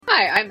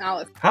Hi, I'm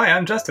Alice. Hi,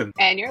 I'm Justin.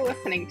 And you're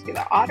listening to the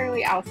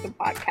Otterly Owlsome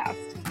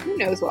podcast. Who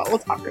knows what we'll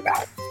talk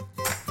about?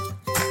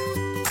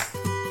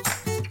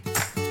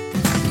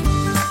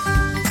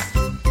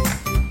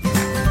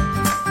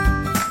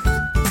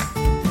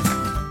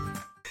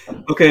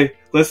 Okay,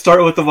 let's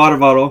start with the water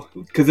bottle,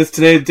 because it's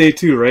today's day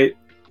 2, right?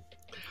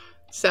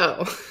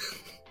 So.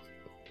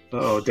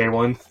 Day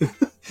 1.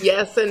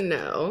 Yes and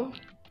no.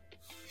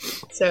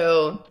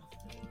 So,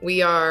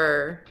 we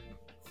are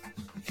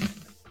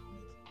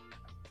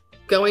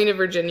going to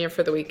Virginia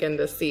for the weekend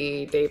to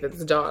see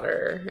David's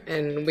daughter,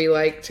 and we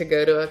like to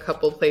go to a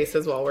couple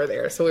places while we're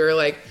there. So we were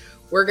like,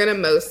 we're going to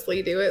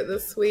mostly do it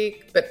this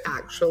week, but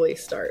actually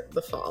start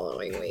the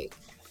following week,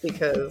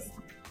 because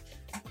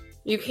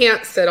you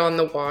can't sit on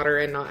the water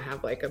and not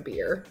have like a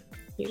beer.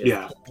 You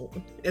just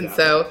can't. And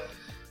so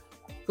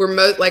we're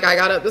I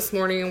got up this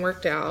morning and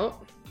worked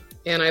out,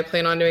 and I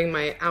plan on doing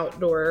my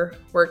outdoor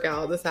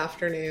workout this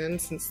afternoon.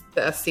 Since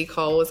the SC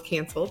call was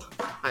canceled,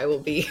 I will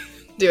be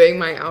doing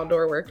my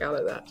outdoor workout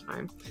at that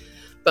time.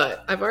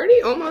 But I've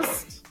already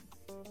almost...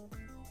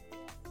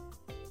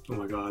 Oh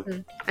my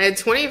God. I had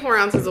 24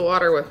 ounces of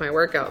water with my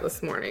workout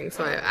this morning,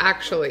 so I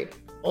actually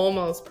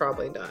almost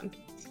probably done.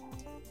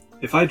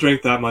 If I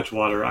drank that much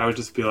water, I would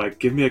just be like,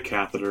 give me a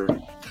catheter.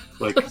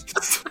 Like,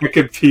 I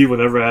could pee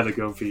whenever I had to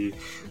go pee.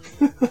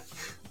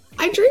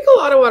 I drink a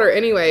lot of water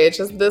anyway. It's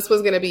just this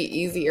was going to be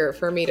easier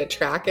for me to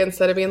track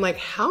instead of being like,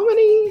 how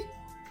many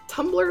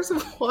tumblers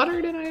of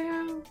water did I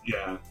have?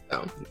 Yeah.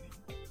 So,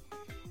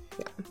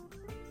 yeah.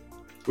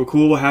 Well,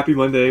 cool. Well, happy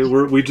Monday.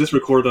 We just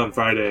recorded on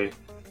Friday.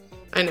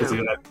 I know.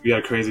 Because we had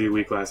a crazy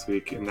week last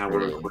week, and now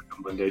we're recording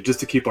on Monday just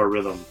to keep our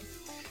rhythm.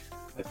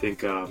 I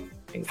think...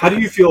 Exactly. How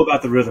do you feel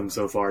about the rhythm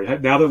so far?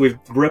 Now that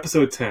we're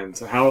episode 10,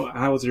 so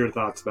how was your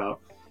thoughts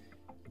about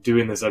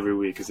doing this every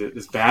week? Is it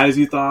as bad as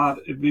you thought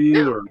it'd be,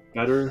 or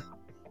better?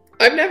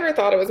 I've never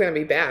thought it was going to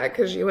be bad,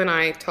 because you and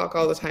I talk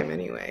all the time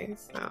anyway.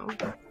 So,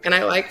 and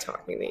I like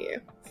talking to you.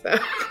 So.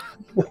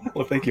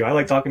 Well, thank you. I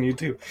like talking to you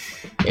too,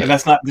 and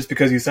that's not just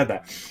because you said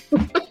that.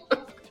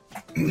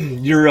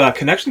 Your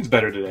connection's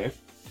better today.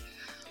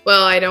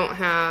 Well, I don't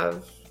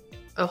have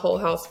a whole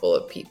house full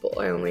of people.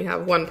 I only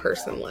have one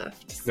person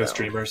left. So. No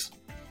streamers.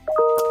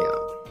 Yeah.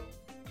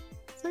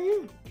 So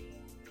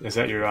yeah. Is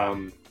that your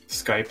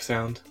Skype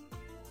sound?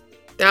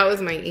 That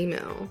was my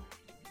email.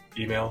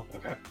 Email?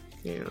 Okay.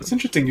 Yeah. It's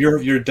interesting.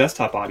 Your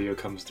desktop audio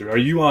comes through. Are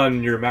you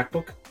on your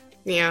MacBook?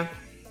 Yeah.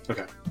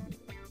 Okay.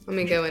 Let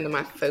me go into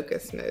my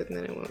focus mode, and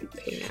then it won't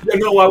ping out.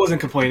 No, I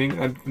wasn't complaining.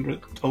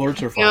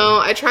 Alerts are fine. No,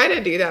 I try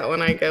to do that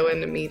when I go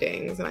into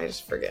meetings, and I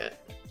just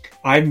forget.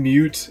 I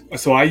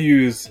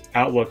use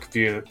Outlook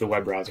via the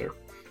web browser.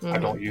 I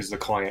don't use the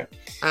client.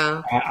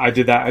 I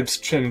did that. I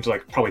just changed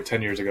probably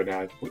 10 years ago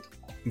now.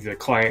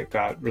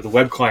 The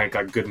web client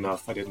got good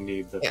enough. I didn't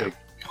need the big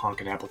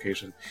honking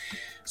application.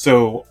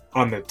 So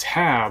on the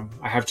tab,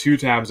 I have 2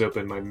 tabs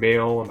open, my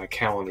mail and my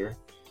calendar.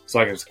 So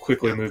I can just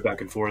quickly move back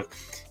and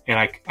forth. And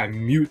I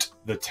mute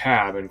the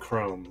tab in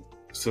Chrome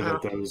so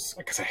that those,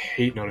 because I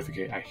hate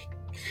notifications.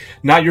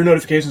 Not your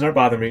notifications aren't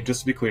bothering me,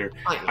 just to be clear.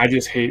 I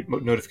just hate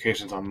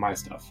notifications on my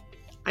stuff.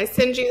 I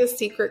send you the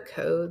secret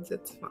codes.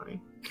 It's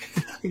fine.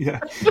 Yeah,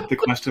 the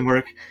question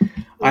mark.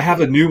 I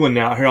have a new one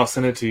now. Here, I'll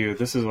send it to you.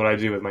 This is what I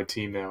do with my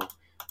team now.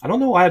 I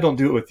don't know why I don't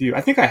do it with you.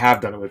 I think I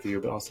have done it with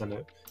you, but I'll send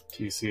it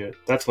to you see it.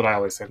 That's what I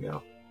always send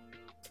now.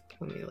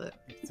 Let me look.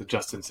 It's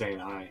Justin saying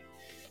hi.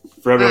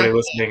 For everybody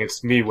listening,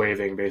 it's me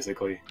waving,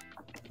 basically.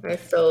 I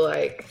feel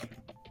like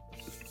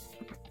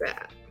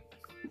that.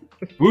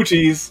 Woo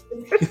cheese.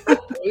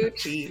 Woo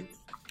cheese.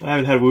 I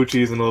haven't had woo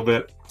cheese in a little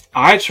bit.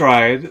 I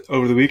tried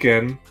over the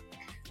weekend.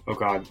 Oh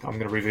God, I'm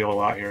going to reveal a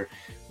lot here.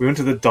 We went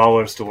to the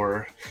dollar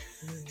store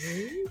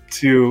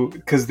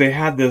because they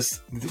had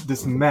this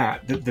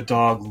mat that the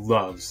dog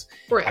loves.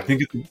 Right. I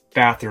think it's a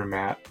bathroom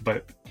mat,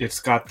 but it's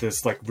got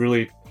this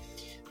really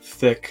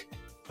thick.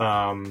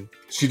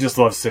 She just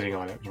loves sitting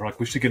on it. We're like,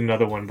 we should get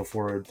another one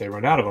before they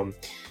run out of them.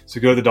 So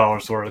we go to the dollar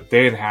store.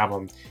 They didn't have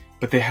them,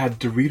 but they had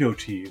Dorito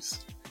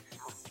cheese.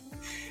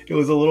 It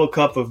was a little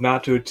cup of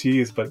nacho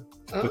cheese, but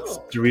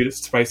with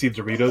spicy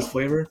Doritos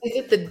flavor. Is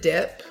it the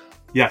dip?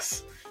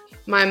 Yes.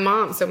 My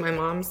mom's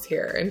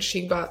here, and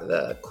she bought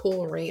the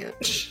Cool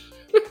Ranch.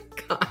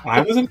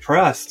 I was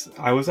impressed.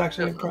 I was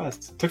actually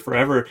impressed. It took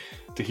forever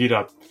to heat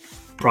up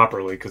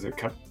properly because it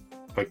kept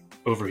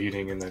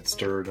overheating and then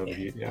stirred on the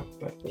heat. Yeah,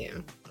 but yeah.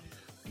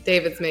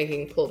 David's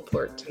making pulled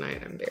pork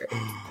tonight. I'm very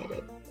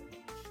excited.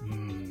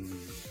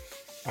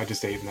 I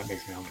just ate, and that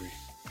makes me hungry.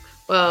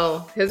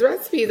 Well, his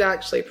recipe is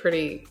actually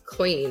pretty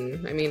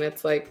clean. I mean,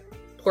 it's like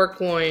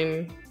pork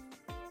loin,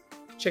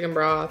 chicken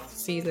broth,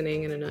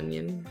 seasoning, and an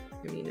onion.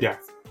 I mean,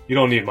 you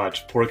don't need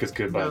much. Pork is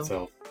good by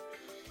itself.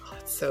 Oh,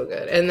 it's so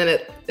good. And then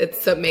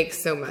it makes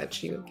so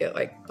much. You get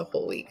the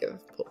whole week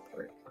of pulled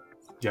pork.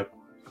 Yep.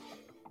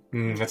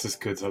 That's just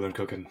good Southern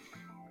cooking.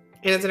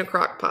 And it's in a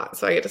crock pot,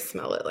 so I get to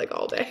smell it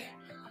all day.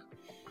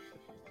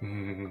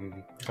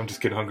 I'm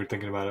just getting hungry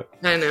thinking about it.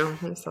 I know.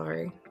 I'm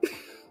sorry.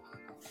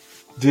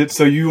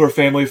 So you were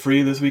family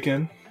free this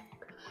weekend?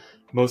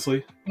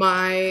 mostly?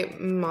 My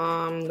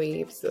mom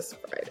leaves this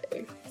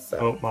Friday. So.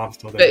 Oh, mom's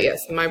still there. But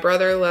yes, my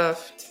brother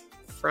left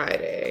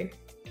Friday,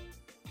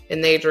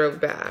 and they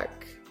drove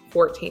back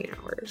 14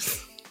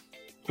 hours.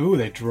 Ooh,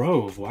 they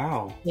drove.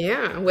 Wow.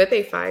 Yeah, with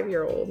a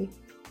 5-year-old.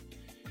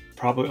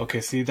 Probably.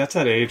 Okay, see, that's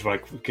that age where,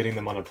 like, getting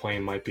them on a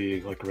plane might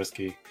be, like,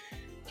 risky.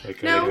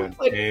 Like, no,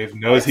 like, Dave,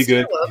 no, is he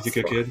good? He's a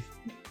good kid?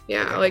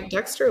 Yeah, okay. Like,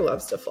 Dexter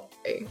loves to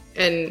fly.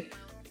 And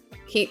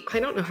I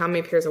don't know how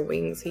many pairs of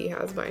wings he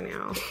has by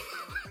now.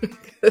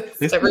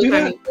 Every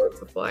time he goes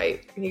to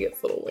flight, he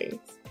gets little wings.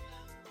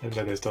 I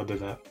bet they still did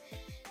that.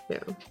 Yeah.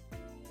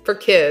 For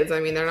kids, I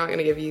mean, they're not going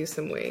to give you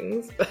some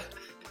wings. But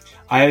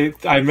I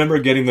remember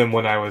getting them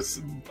when I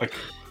was, like,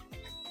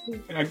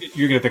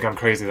 you're going to think I'm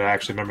crazy that I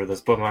actually remember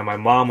this, but when my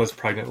mom was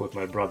pregnant with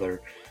my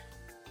brother,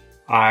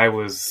 I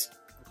was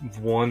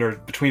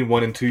between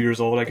 1 and 2 years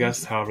old, I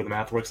guess, however the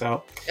math works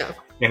out. Yeah.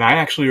 And I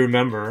actually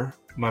remember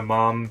my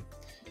mom,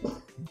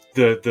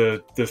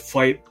 the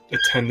flight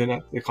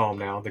attendant, they call them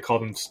now. They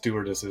called them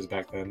stewardesses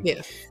back then.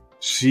 Yeah.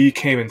 She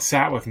came and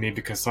sat with me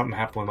because something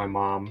happened with my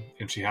mom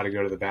and she had to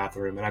go to the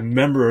bathroom. And I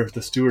remember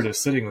the stewardess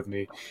sitting with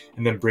me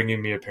and then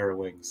bringing me a pair of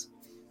wings.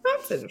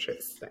 That's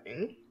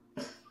interesting.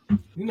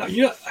 You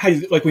know how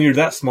like when you're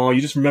that small, you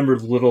just remember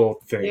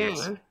little things.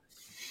 Yeah.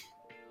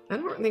 I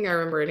don't think I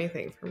remember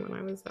anything from when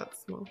I was that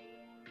small.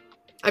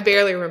 I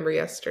barely remember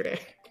yesterday.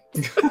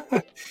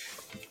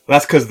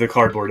 That's because of the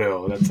cardboard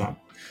dough. That's not.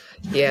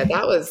 Yeah,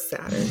 that was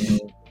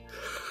Saturday.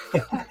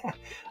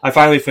 I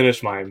finally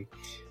finished mine.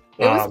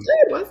 It was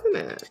good, wasn't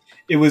it?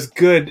 It was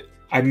good.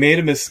 I made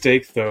a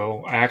mistake,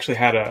 though. I actually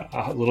had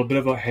a little bit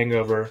of a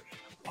hangover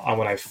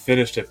when I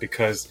finished it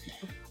because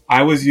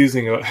I was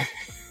using a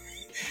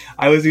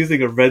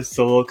red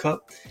Solo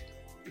cup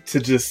to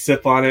just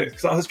sip on it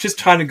because I was just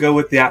trying to go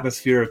with the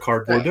atmosphere of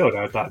cardboard dough. And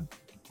I thought,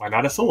 why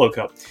not a Solo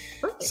cup?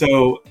 Right.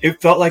 So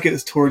it felt like it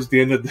was towards the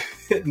end of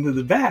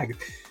the bag.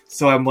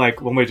 So I'm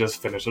like, well, let me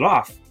just finish it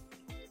off.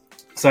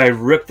 So I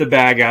ripped the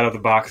bag out of the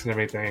box and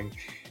everything.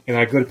 And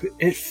I go to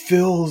it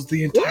fills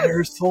the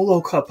entire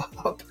Solo cup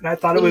up, and I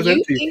thought it was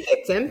empty. You think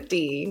it's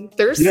empty?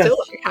 There's still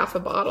like half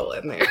a bottle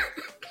in there.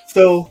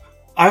 So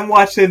I'm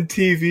watching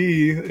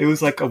TV. It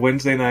was like a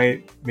Wednesday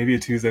night, maybe a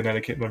Tuesday night.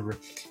 I can't remember.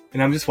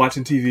 And I'm just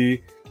watching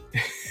TV,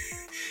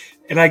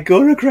 and I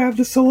go to grab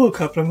the Solo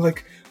cup, and I'm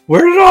like,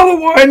 "Where did all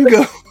the wine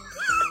go?"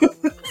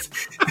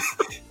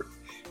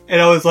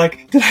 And I was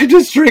like, "Did I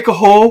just drink a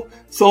whole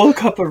Solo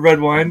cup of red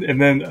wine?" And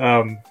then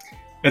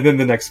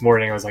the next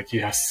morning, I was like,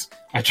 "Yes."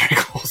 I drank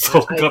a whole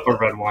Solo cup of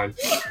red wine.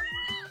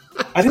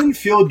 I didn't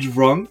feel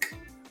drunk,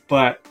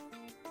 but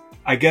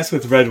I guess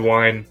with red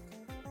wine,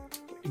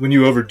 when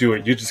you overdo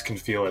it, you just can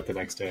feel it the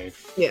next day.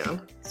 Yeah.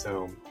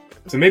 So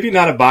maybe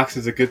not a box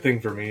is a good thing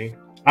for me.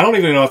 I don't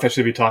even know if I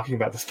should be talking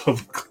about this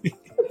publicly.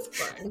 It's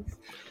fine.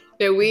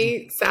 No,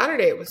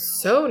 Saturday, it was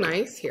so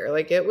nice here.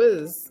 Like, it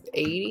was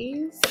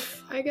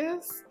 80s, I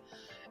guess.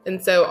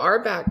 And so our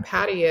back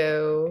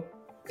patio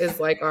is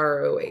like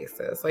our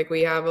oasis. Like,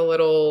 we have a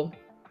little...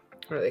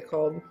 What are they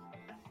called?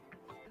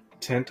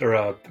 Tent or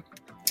a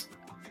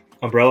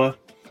umbrella?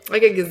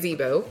 Like a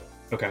gazebo.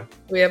 Okay.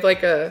 We have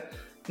like a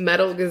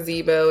metal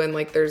gazebo and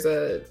like there's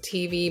a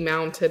TV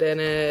mounted in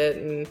it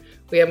and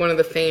we have one of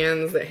the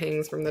fans that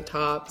hangs from the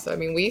top. So I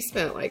mean we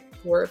spent like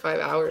 4 or 5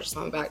 hours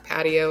on the back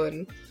patio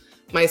and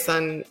my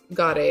son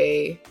got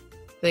I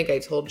think I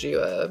told you,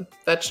 a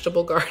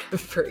vegetable garden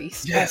for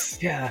Easter. Yes,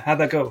 yeah. How'd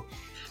that go?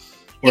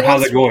 Or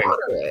how's it going?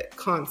 Water it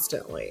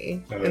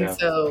constantly. Oh, and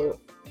so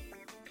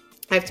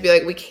I have to be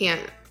like, we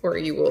can't, or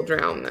you will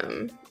drown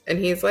them. And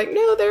he's like,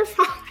 no, they're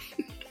fine.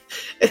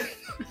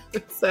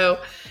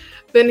 So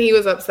then he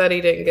was upset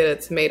he didn't get a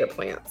tomato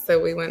plant. So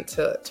we went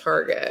to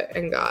Target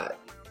and got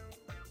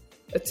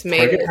a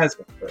tomato. Target has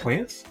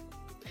plants?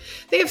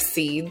 They have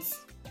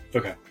seeds.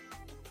 Okay.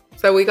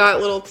 So we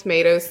got little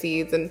tomato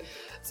seeds. And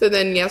so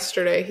then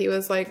yesterday he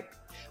was like,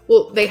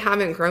 well, they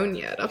haven't grown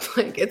yet. I'm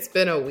like, it's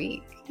been a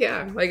week.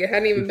 Yeah. Like it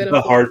hadn't even been a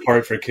week. The hard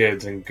part for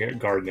kids and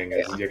gardening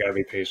is you gotta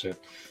be patient.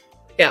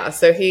 Yeah,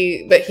 so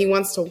he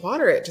wants to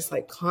water it just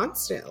like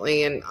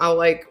constantly, and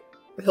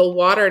he'll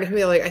water it and he'll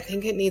be like, I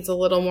think it needs a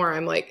little more.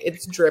 I'm like,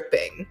 it's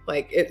dripping.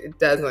 Like it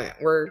doesn't.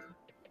 We're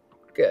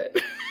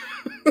good.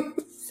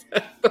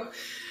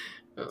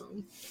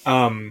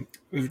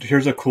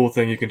 Here's a cool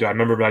thing you can do. I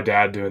remember my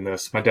dad doing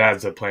this. My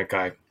dad's a plant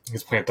guy.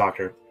 He's a plant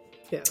doctor.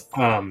 Yeah.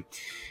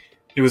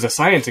 It was a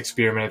science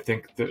experiment, I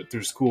think,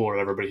 through school or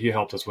whatever, but he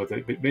helped us with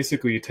it. But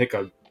basically, you take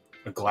a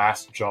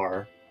glass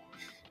jar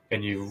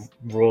and you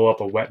roll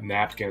up a wet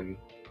napkin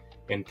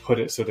and put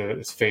it so that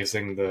it's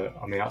facing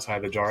on the outside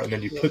of the jar. And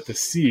then you put the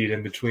seed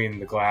in between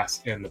the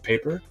glass and the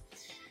paper.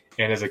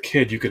 And as a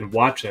kid, you can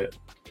watch it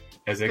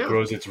as it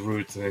grows its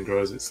roots and then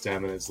grows its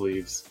stem and its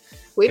leaves.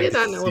 We did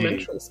that in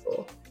elementary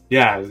school.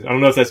 Yeah. I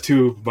don't know if that's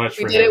too much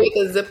for him. We did it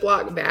with a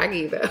Ziploc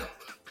baggie, though.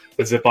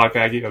 A Ziploc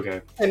baggie?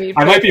 Okay.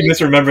 I might be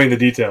misremembering the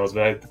details,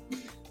 but...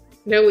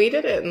 No, we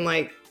did it in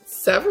like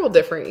several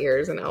different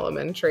years in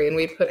elementary. And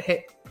we put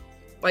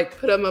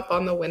them up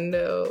on the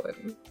window.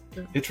 And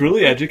it's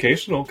really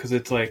educational because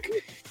it's like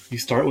you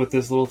start with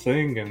this little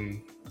thing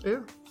and Yeah.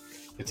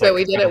 It's so like,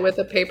 we did it with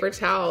a paper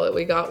towel that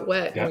we got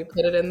wet, and we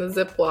put it in the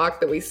Ziploc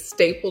that we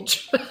stapled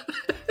shut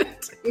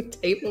and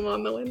tape them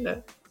on the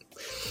window.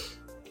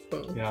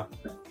 So. Yeah.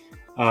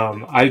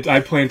 I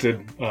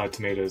planted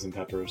tomatoes and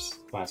peppers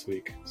last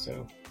week,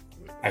 so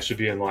I should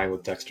be in line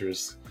with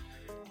Dexter's.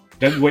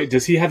 Wait,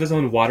 does he have his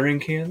own watering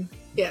can?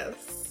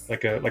 Yes.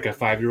 Like a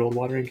 5-year-old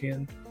watering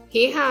can?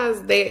 He has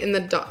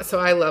so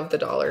I love the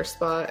dollar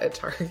spot at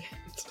Target.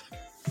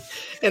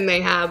 And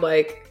they had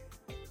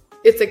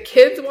it's a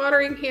kid's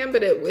watering can,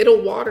 but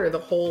it'll water the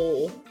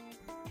whole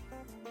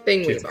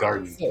thing. Kid's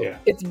garden. So yeah.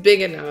 It's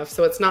big enough,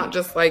 so it's not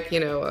just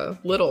a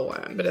little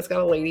one, but it's got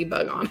a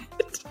ladybug on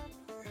it.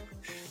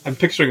 I'm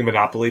picturing a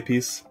Monopoly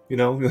piece,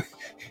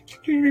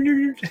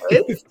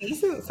 It's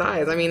decent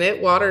size. I mean,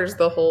 it waters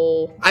the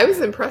whole. I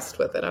was impressed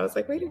with it. I was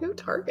like, way to go,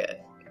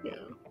 Target. Yeah.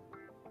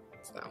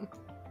 So.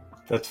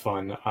 That's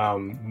fun.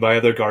 My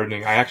other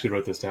gardening, I actually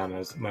wrote this down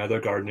as my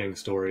other gardening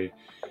story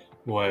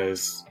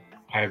was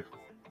I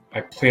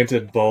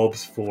planted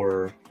bulbs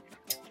for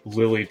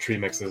lily tree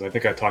mixes. I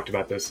think I talked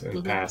about this in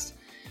the past.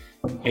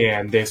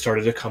 And they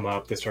started to come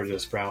up, they started to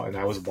sprout, and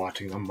I was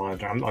watching them,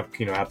 monitoring.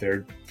 I'm out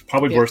there,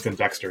 probably worse than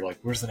Dexter. Like,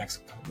 where's the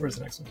next one? Where's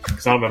the next one?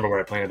 Because I don't remember where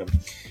I planted them.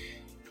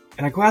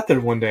 And I go out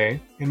there one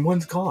day, and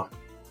one's gone.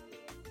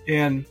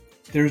 And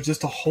there's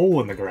just a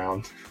hole in the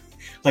ground.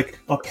 Like,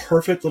 a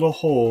perfect little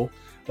hole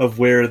of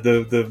where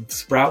the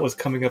sprout was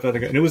coming up out of the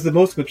ground. And it was the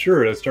most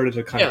mature. It started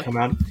to kind of come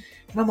out.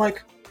 And I'm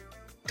like,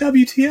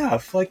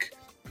 WTF? Like,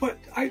 what?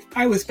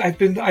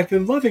 I've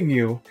been loving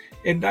you,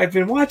 and I've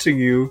been watching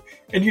you,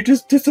 and you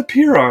just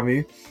disappear on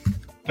me.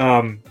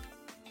 And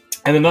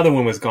another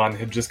one was gone,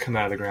 had just come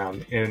out of the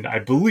ground, and I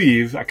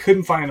believe I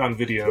couldn't find it on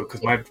video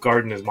because my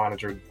garden is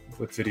monitored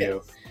with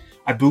video. Yes.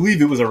 I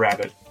believe it was a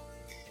rabbit.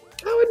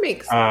 That would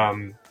make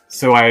sense.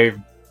 So I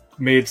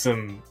made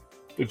some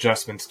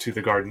adjustments to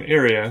the garden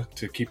area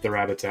to keep the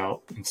rabbits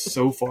out, and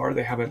so far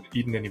they haven't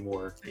eaten any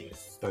more.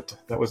 Nice. But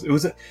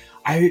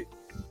I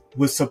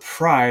was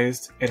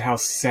surprised at how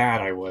sad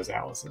I was,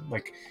 Allison.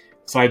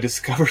 So I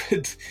discovered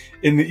it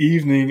in the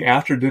evening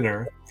after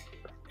dinner,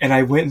 and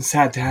I went and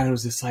sat down and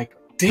was just like,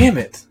 damn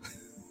it.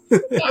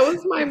 That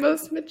was my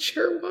most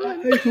mature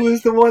one. It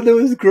was the one that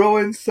was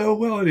growing so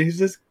well, and he's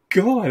just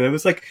gone.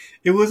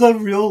 It was a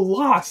real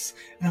loss.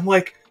 And I'm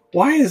like,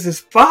 why is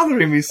this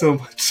bothering me so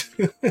much?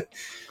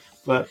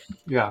 But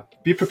yeah,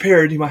 be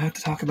prepared. You might have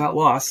to talk about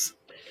loss.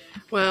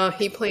 Well,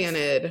 he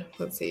planted,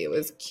 it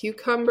was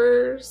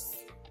cucumbers,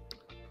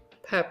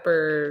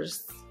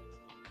 peppers,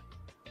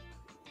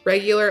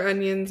 regular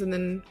onions, and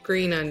then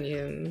green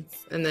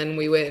onions. And then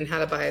we went and had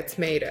to buy a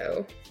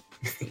tomato.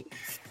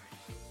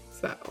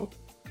 So.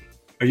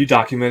 Are you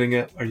documenting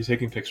it? Are you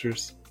taking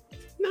pictures?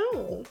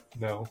 No.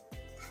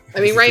 I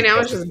mean, right now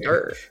it's just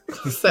dirt.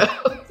 So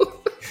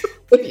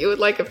if you would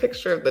like a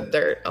picture of the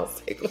dirt, I'll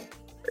take one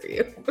for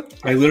you.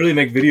 I literally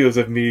make videos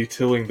of me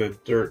tilling the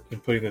dirt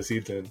and putting the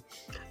seeds in.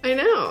 I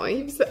know.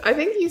 I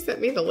think you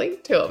sent me the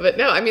link to it. But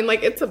no, I mean,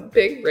 it's a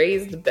big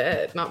raised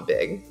bed. Not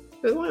big.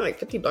 It was only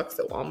 $50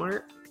 at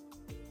Walmart.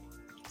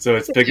 So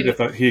it's big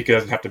enough he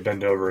doesn't have to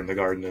bend over in the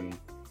garden. And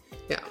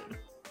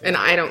and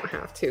I don't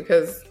have to,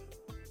 because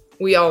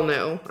we all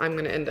know I'm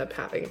going to end up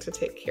having to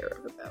take care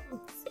of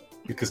them. So.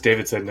 Because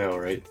David said no,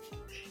 right?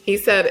 He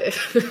said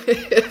if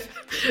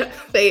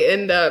they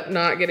end up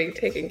not getting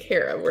taken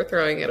care of, we're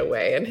throwing it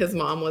away. And his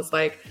mom was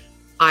like,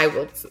 I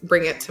will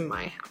bring it to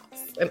my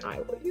house and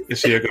I will use it. Is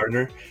she a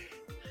gardener?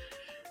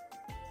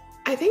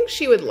 I think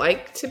she would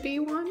like to be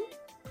one.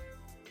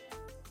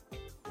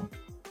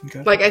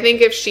 Okay. I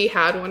think if she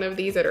had one of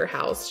these at her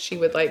house, she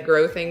would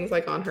grow things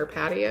on her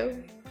patio.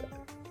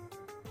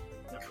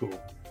 Cool.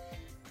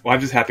 Well, I'm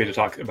just happy to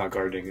talk about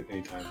gardening at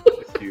any time.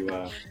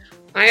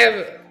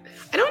 I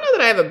don't know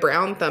that I have a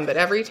brown thumb, but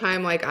every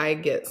time I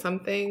get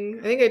something,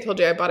 I think I told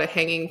you I bought a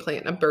hanging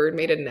plant and a bird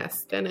made a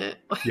nest in it.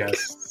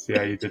 Yes.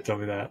 Yeah, you did tell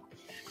me that.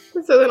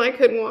 So then I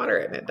couldn't water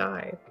it and it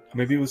died.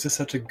 Maybe it was just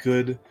such a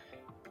good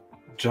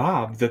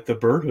job that the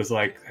bird was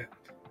like...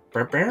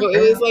 Well,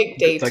 it was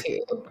day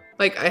 2.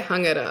 I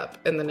hung it up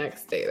and the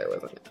next day there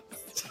was a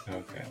nest.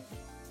 Okay.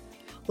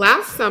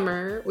 Last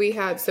summer we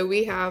have,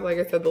 like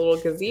I said, the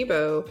little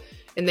gazebo,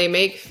 and they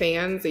make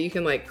fans that you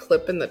can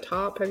clip in the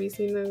top. Have you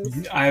seen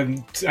those? I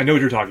know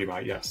what you're talking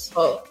about, yes.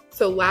 Oh,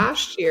 so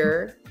last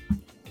year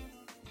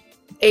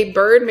a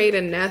bird made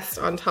a nest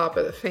on top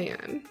of the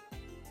fan.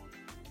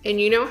 And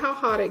you know how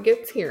hot it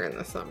gets here in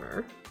the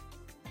summer.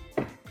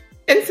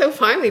 And so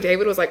finally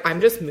David was like, I'm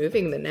just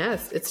moving the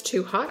nest. It's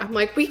too hot. I'm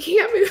like, we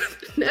can't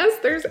move the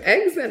nest. There's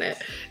eggs in it.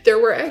 There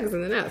were eggs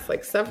in the nest,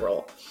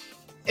 several.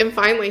 And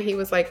finally he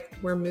was like,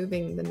 we're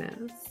moving the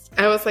nest.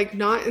 I was like,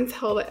 not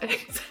until the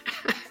eggs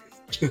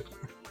hatch.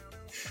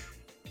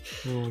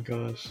 Oh my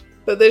gosh.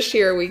 So this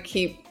year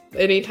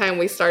anytime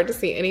we start to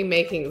see any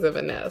makings of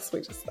a nest,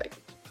 we just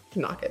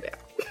knock it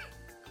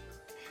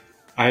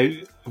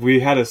down. We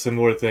had a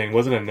similar thing. It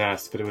wasn't a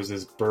nest, but it was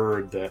this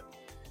bird that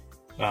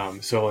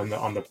so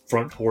on the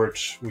front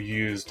porch we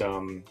used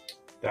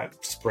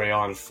that spray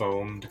on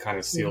foam to kind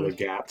of seal the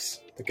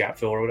gaps, the gap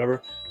fill or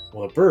whatever.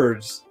 Well, the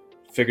birds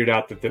figured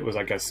out that it was,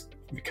 I guess,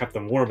 we kept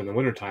them warm in the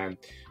wintertime.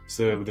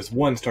 So this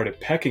one started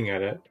pecking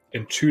at it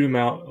and chewed him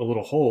out a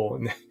little hole.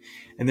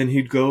 And then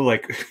he'd go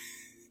like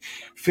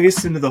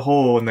face into the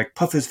hole and like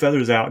puff his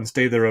feathers out and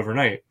stay there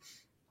overnight.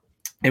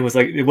 It was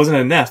like, it wasn't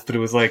a nest, but it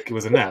was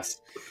a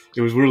nest.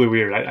 It was really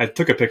weird. I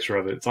took a picture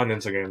of it. It's on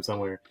Instagram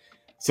somewhere.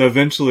 So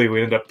eventually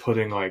we ended up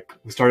putting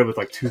we started with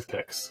like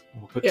toothpicks.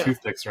 We'll put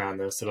toothpicks around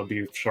this. It'll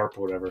be sharp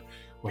or whatever.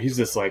 Well, he's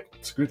just like,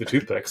 screw the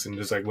toothpicks, and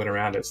just like went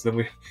around it. So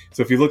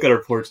if you look at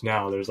our porch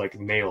now, there's like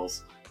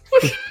nails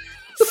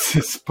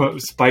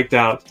spiked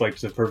out like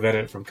to prevent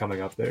it from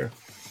coming up there.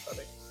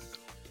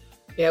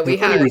 Yeah, They're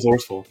pretty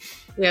resourceful.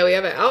 Yeah, we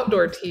have an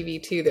outdoor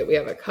TV too that we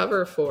have a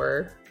cover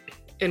for.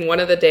 And one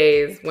of the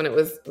days when it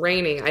was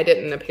raining, I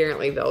didn't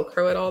apparently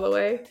Velcro it all the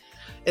way.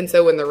 And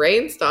so when the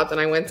rain stopped and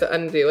I went to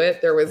undo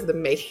it, there was the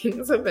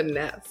makings of a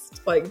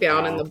nest like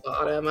down in the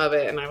bottom of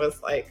it. And I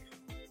was like,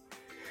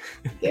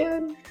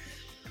 again.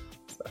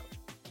 So,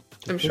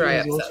 I'm sure I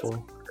upset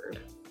some bird.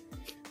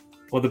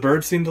 Well, the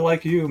birds seem to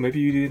like you. Maybe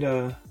you need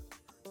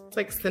It's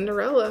like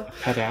Cinderella.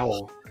 Pet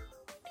owl.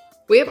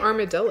 We have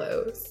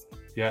armadillos.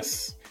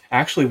 Yes.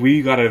 Actually,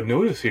 we got a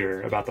notice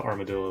here about the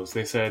armadillos.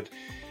 They said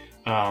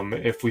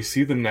if we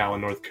see them now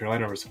in North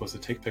Carolina, we're supposed to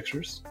take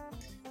pictures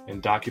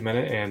and document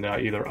it and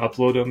either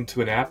upload them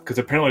to an app, because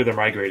apparently they're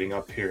migrating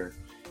up here.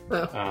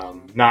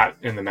 Oh. Not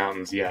in the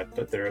mountains yet,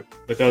 but the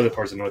other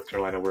parts of North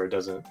Carolina where it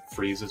doesn't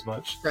freeze as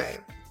much. Right.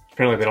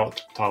 Apparently they don't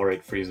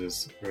tolerate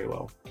freezes very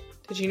well.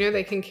 Did you know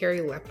they can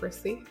carry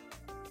leprosy?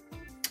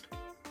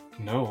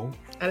 No.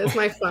 That is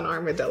my fun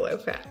armadillo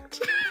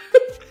fact.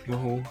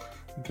 No.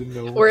 Didn't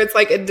know. Or it's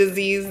like a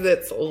disease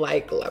that's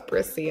like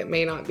leprosy. It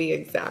may not be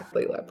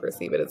exactly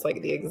leprosy, but it's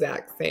like the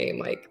exact same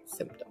like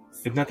symptoms.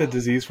 Isn't that the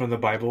disease from the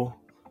Bible?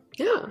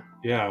 Yeah.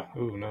 Yeah.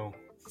 Oh, no.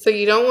 So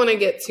you don't want to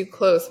get too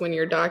close when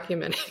you're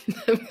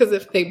documenting them, because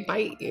if they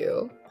bite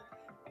you,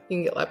 you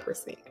can get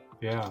leprosy.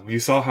 Yeah. You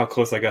saw how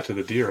close I got to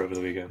the deer over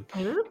the weekend.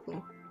 I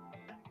know.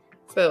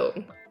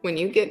 So when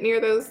you get near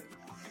those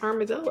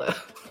armadillos.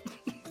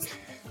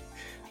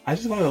 I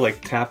just want to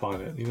like tap on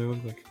it,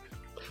 like.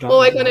 Well,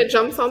 like when it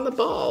jumps on the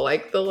ball,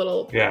 like the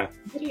little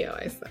video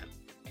I sent.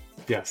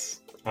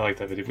 Yes, I like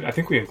that video. I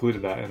think we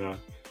included that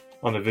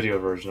on the video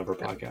version of our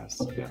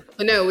podcast. Yeah.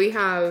 No, we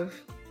have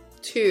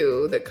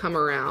 2 that come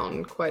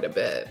around quite a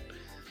bit,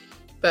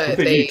 but what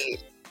do they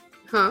eat?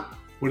 Huh?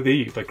 What do they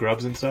eat? Like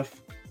grubs and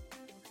stuff?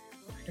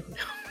 I don't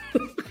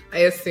know. I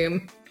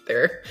assume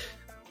they're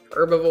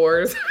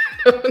herbivores.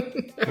 I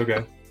don't know.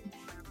 Okay.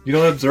 You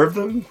don't observe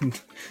them?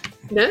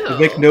 No. You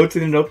make notes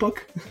in a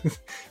notebook?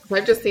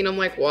 I've just seen them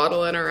like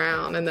waddling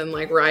around, and then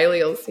like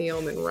Riley will see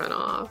them and run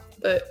off.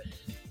 But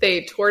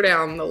they tore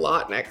down the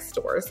lot next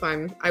door,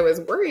 so I was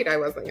worried I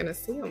wasn't going to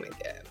see them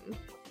again.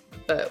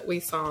 But we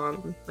saw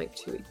them like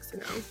 2 weeks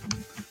ago.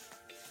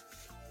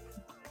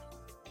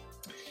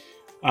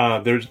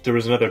 There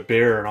was another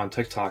bear on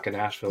TikTok in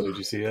Asheville. Did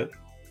you see it?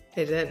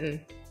 I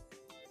didn't.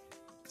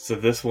 So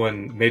this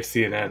one made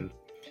CNN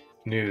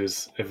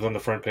News. It was on the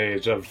front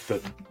page of the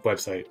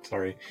website.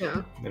 Sorry.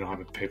 Yeah. They don't have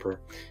a paper.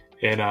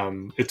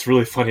 And it's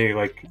really funny,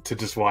 like, to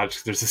just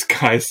watch. There's this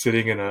guy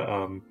sitting in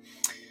a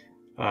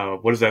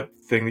what is that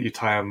thing that you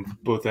tie on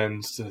both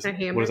ends? A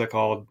hammock. What is that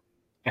called?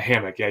 A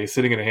hammock. Yeah, he's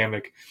sitting in a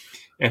hammock,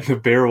 and the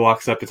bear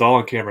walks up. It's all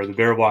on camera. The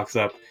bear walks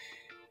up,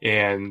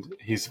 and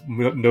he's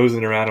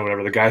nosing around or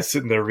whatever. The guy's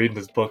sitting there reading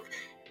his book,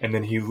 and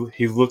then he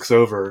looks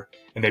over,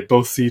 and they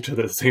both see each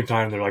other at the same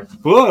time. They're like,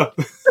 whoa!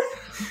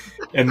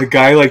 And the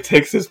guy like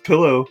takes his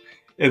pillow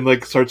and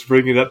like starts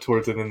bringing it up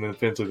towards him, and then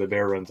eventually the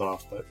bear runs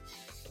off. But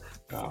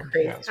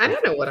crazy. Yeah, I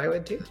don't know what I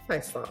would do if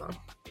I saw a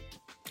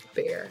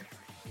bear.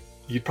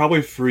 You'd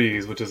probably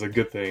freeze, which is a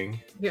good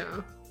thing.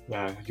 Yeah.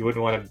 You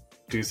wouldn't want to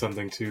do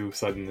something too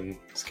sudden and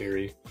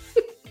scary.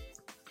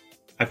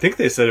 I think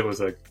they said it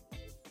was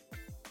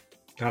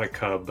not a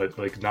cub, but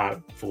like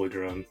not fully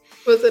grown.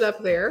 Was it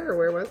up there, or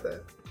where was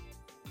it?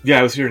 Yeah,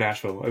 it was here in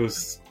Asheville. It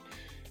was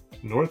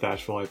North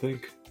Asheville, I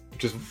think.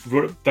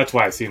 That's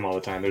why I see them all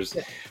the time.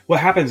 What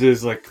happens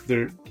is like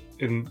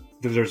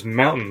there's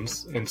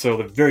mountains, and so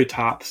the very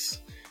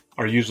tops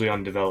are usually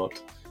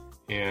undeveloped,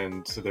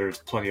 and so there's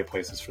plenty of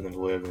places for them to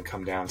live and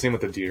come down. Same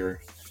with the deer.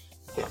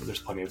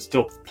 There's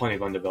still plenty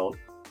of undeveloped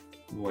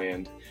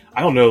land.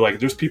 I don't know, like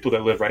there's people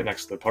that live right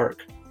next to the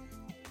park,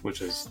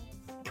 which is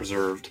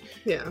preserved.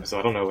 Yeah. So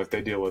I don't know if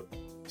they deal with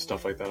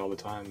stuff like that all the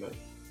time,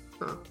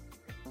 but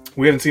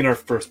we haven't seen our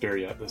first bear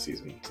yet this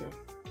season, so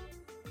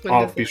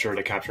I'll be sure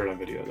to capture it on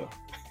video though.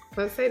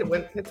 Let's say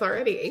when it's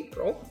already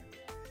April.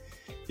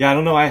 Yeah, I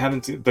don't know. I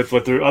haven't seen, but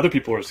there other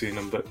people are seeing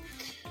them, but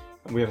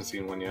we haven't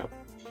seen one yet.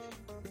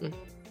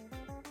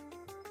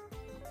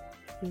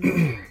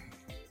 Trying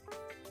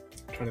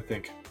to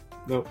think.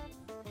 Nope.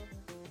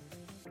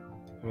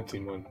 Haven't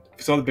seen one. If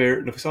we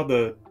saw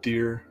the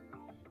deer,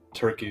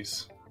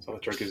 turkeys. Saw the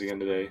turkeys again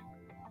today.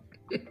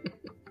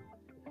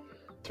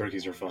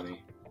 Turkeys are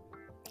funny.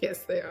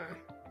 Yes, they are.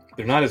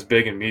 They're not as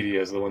big and meaty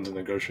as the ones in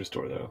the grocery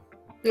store, though.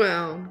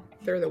 Well,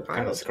 they're the wild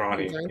kind of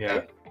scrawny. ones, aren't Yeah,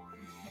 they?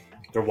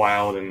 they're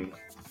wild and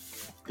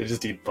they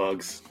just eat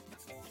bugs.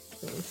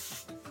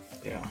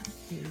 Yeah.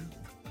 Do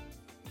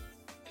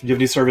you have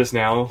any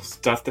ServiceNow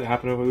stuff that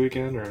happened over the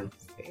weekend, or?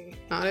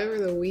 Not over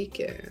the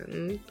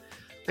weekend.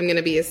 I'm going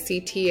to be a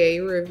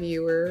CTA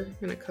reviewer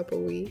in a couple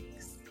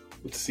weeks.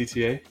 What's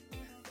CTA?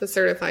 The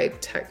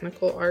Certified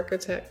Technical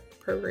Architect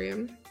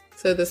program.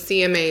 So the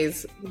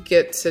CMAs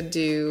get to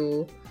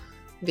do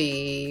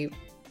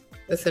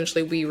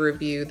essentially we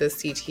review the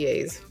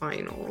CTA's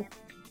final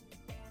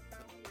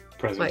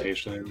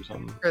presentation or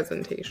something.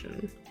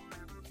 Presentation.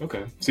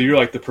 Okay. So you're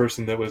like the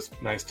person that was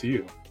nice to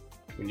you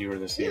when you were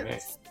in the CMA.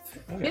 Yes.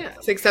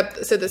 Yes,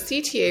 except so the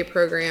CTA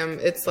program,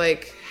 it's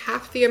like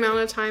half the amount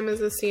of time as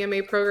a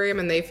CMA program,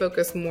 and they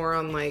focus more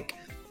on like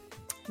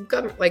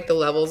the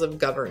levels of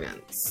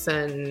governance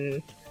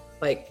and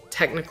like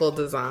technical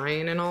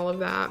design and all of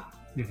that.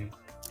 Mm-hmm.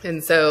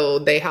 And so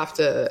they have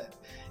to.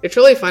 It's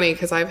really funny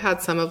because I've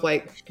had some of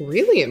like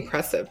really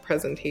impressive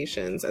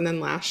presentations, and then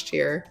last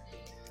year,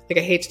 like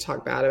I hate to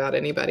talk bad about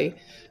anybody,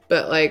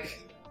 but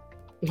like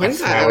one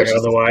guy,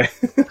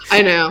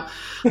 I know,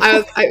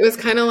 I was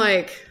kind of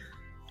like,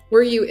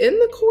 were you in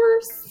the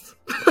course?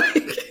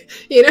 Like,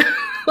 you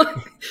know,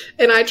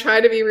 and I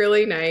tried to be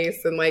really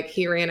nice, and like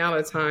he ran out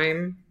of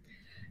time,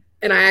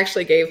 and I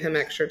actually gave him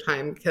extra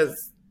time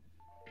because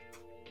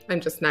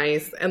I'm just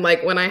nice. And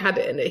like when I had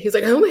to end it, he's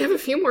like, I only have a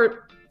few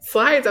more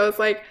slides. I was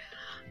like,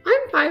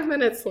 I'm 5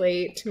 minutes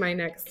late to my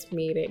next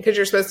meeting because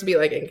you're supposed to be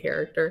like in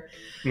character.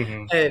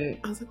 Mm-hmm. And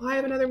I was like, well, I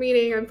have another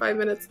meeting. I'm 5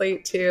 minutes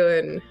late too.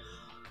 And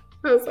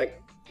I was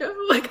like, yeah,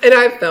 like, and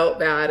I felt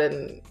bad.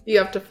 And you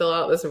have to fill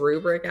out this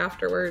rubric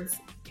afterwards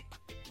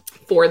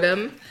for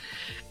them.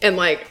 And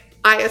like,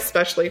 I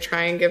especially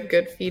try and give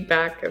good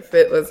feedback if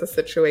it was a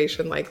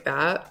situation like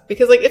that,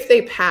 because like if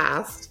they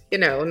passed, you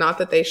know, not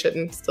that they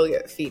shouldn't still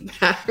get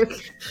feedback.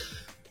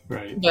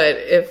 Right. But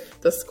if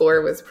the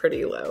score was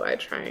pretty low, I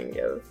try and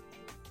give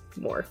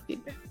more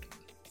feedback.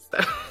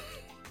 So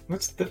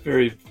that's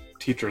very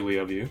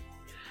teacherly of you.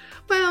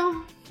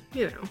 Well,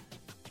 you know,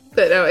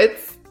 but no,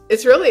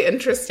 it's really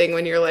interesting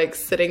when you're like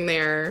sitting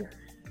there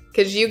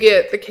because you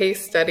get the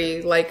case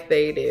study like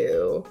they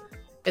do,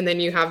 and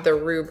then you have the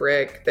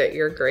rubric that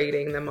you're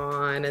grading them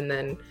on, and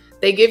then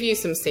they give you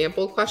some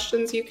sample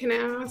questions you can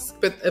ask,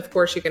 but of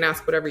course you can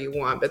ask whatever you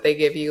want, but they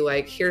give you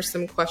like, here's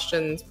some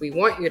questions we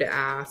want you to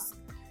ask,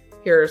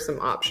 here are some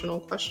optional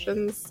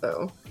questions.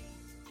 So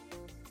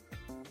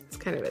it's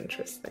kind of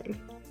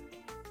interesting.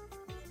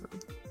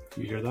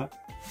 You hear that?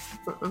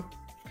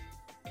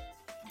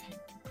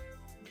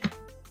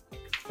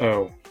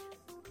 Oh,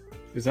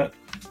 is that?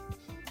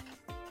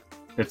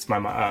 It's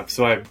my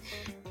so I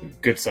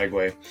good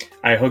segue.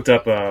 I hooked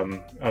up a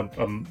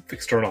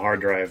external hard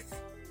drive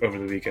over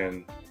the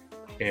weekend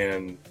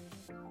and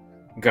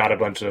got a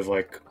bunch of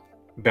like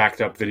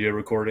backed up video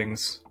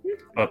recordings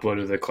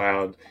uploaded to the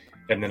cloud,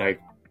 and then I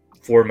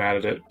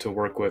formatted it to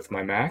work with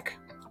my Mac.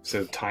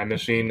 So Time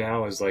Machine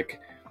now is like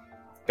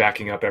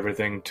backing up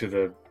everything to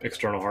the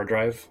external hard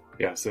drive.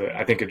 Yeah, so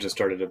I think it just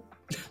started a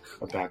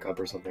backup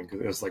or something because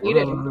it was like you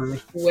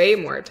did way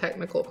more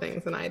technical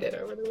things than I did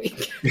over the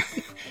week.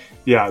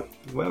 Yeah,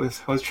 well,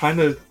 I was trying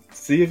to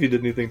see if you did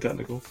anything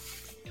technical.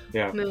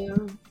 Yeah,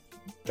 no,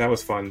 that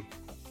was fun.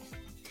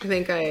 I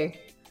think I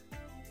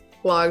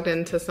logged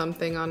into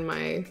something on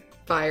my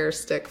Fire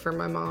Stick for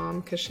my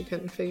mom because she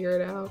couldn't figure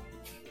it out.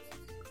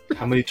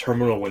 How many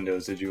terminal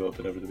windows did you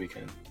open over the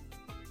weekend?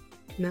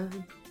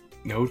 None.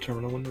 No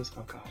terminal windows?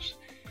 Oh gosh.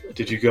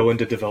 Did you go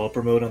into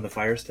developer mode on the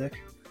Fire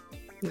Stick?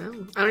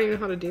 No, I don't even know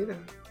how to do that.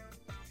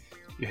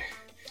 Yeah.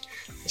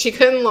 She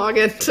couldn't log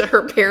into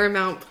her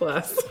Paramount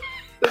Plus,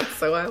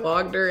 so I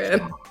logged her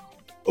in.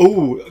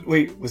 Oh,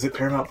 wait, was it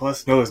Paramount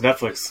Plus? No, it was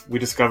Netflix. We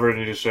discovered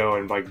a new show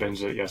and like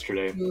binged it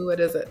yesterday. Ooh, what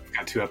is it?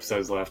 Got 2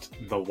 episodes left.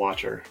 The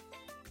Watcher.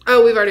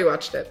 Oh, we've already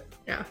watched it.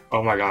 Yeah.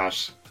 Oh my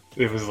gosh.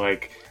 It was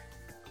like,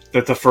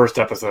 that the first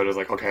episode is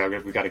like, okay,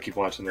 we got to keep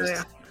watching this. Oh,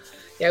 yeah.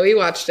 Yeah, we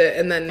watched it,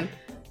 and then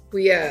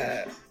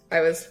I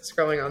was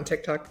scrolling on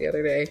TikTok the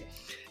other day,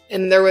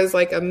 and there was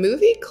like a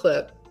movie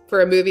clip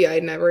for a movie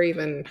I'd never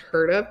even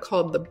heard of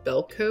called The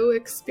Belko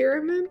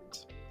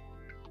Experiment.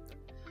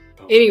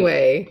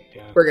 Anyway,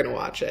 yeah. We're going to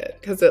watch it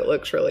because it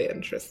looks really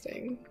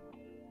interesting.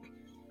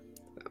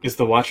 Is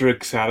The Watcher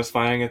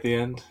satisfying at the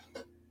end?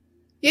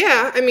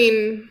 Yeah, I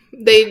mean,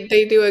 they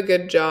do a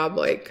good job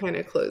like kind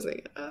of closing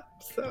it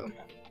up, so... Okay.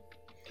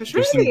 I'm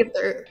trying to think if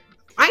there...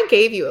 I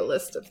gave you a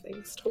list of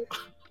things to watch.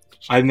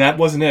 And that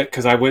wasn't it,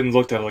 because I went and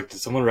looked at it, like, did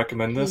someone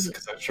recommend this?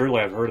 Because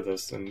surely I've heard of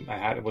this, and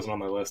it wasn't on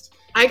my list.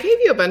 I gave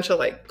you a bunch of,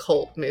 like,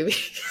 cult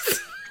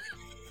movies.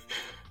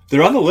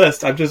 They're on the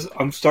list. I'm at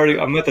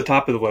the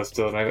top of the list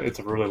still, and it's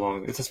a really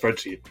long, it's a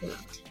spreadsheet.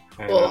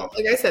 Well,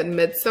 like I said,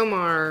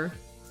 Midsommar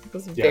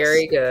was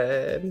very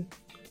good.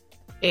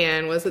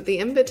 And was it The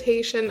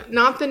Invitation?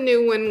 Not the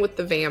new one with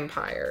the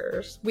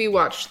vampires. We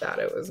watched that.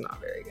 It was not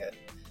very good.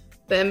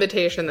 The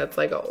Invitation, that's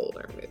like an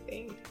older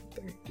movie.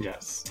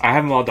 Yes. I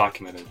have them all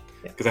documented.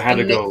 Because I had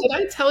to go. Did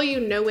I tell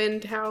you No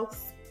End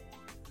House?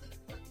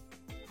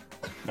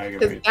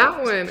 Because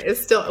that one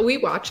is still, we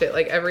watch it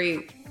like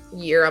every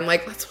year I'm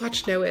like, let's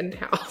watch No End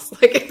House.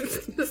 Like,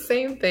 it's the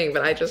same thing,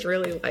 but I just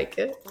really like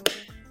it.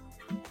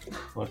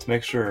 Let's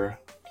make sure.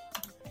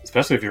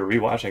 Especially if you're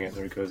rewatching it,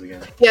 there it goes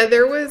again. Yeah,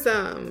 there was,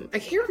 I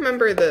can't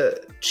remember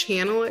the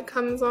channel it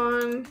comes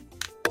on,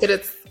 but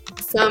it's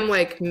some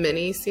like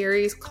mini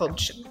series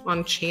called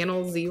on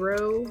Channel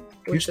Zero,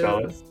 which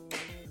is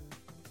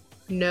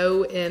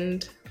No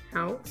End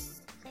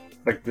House.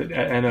 Like the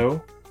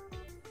N-O?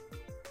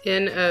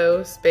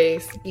 N-O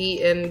space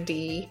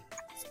E-N-D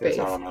space. It's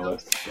not on my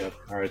list. Yep.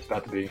 All right, it's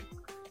about to be.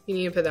 You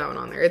need to put that one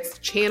on there. It's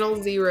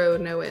Channel Zero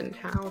No End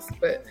House,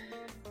 but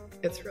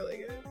it's really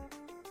good.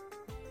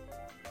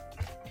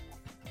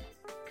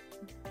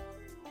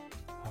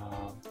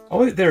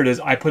 Oh, there it is.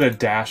 I put a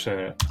dash in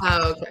it.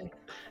 Oh, okay.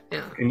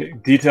 Yeah.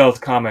 In detailed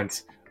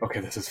comments.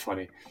 Okay, this is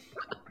funny.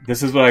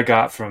 This is what I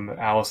got from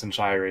Owlsome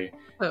Shirey.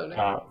 Oh,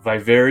 no.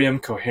 Vivarium,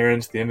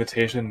 Coherence, The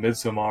Invitation,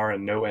 Midsommar,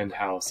 and No End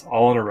House,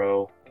 all in a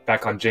row,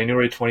 back on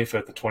January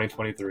 25th of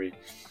 2023.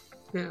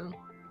 Yeah.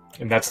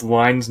 And that's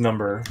Line's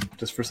number,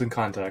 just for some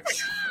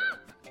context,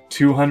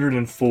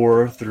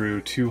 204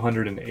 through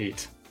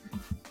 208.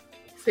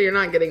 So you're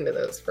not getting to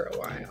those for a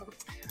while.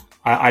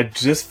 I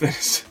just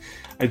finished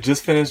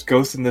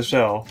Ghost in the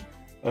Shell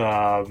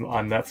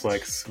on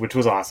Netflix, which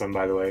was awesome,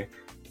 by the way.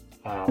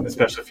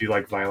 Especially if you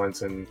like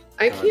violence and...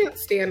 I can't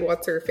stand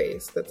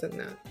What's-Her-Face that's in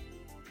that.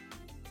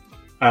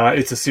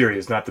 It's a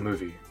series, not the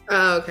movie.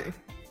 Oh, okay.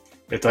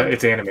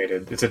 It's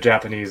animated. It's a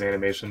Japanese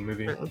animation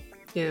movie. Oh,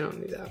 yeah, I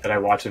don't do that. That I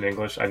watch in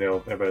English. I know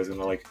everybody's going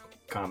to like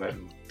comment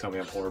and tell me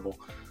I'm horrible.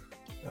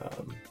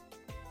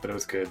 But it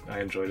was good.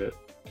 I enjoyed it.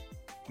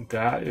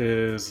 That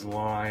is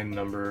Line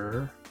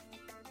number...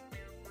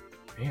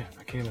 Man,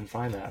 I can't even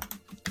find that.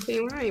 See,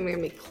 we're not even going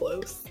to be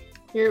close.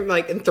 You're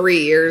like in 3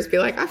 years, be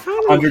like, I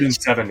found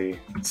 170.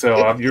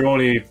 So you're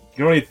only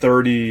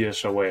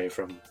 30-ish away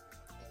from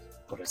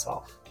what I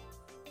saw.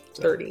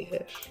 So.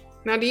 30-ish.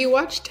 Now, do you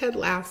watch Ted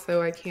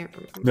Lasso? I can't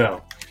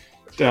remember.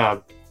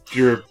 No.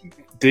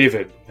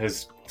 David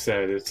has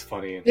said it's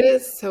funny. It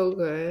is so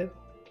good.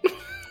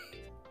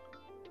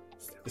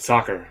 It's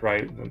soccer,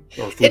 right? Or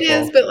football. It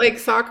is, but like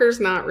soccer's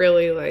not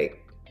really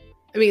like...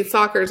 I mean,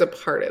 soccer's a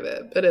part of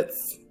it, but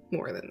it's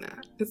more than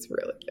that. It's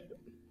really good.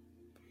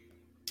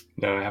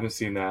 No, I haven't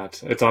seen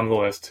that. It's on the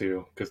list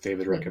too because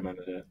David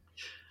recommended it.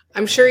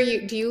 I'm sure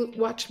you do. You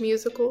watch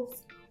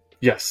musicals?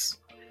 Yes.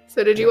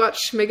 So did you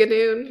watch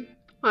Schmigadoon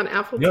on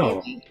Apple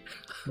TV?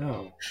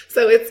 No.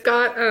 So it's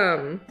got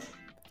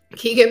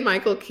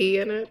Keegan-Michael Key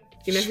in it.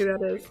 Do you know who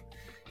that is?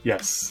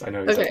 Yes, I know.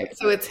 Okay,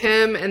 so it's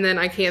him, and then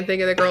I can't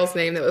think of the girl's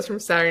name that was from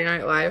Saturday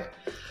Night Live.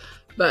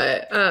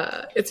 But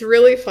it's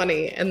really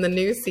funny, and the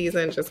new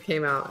season just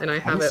came out, and I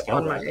have it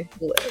on my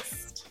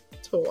list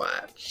to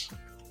watch.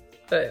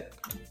 But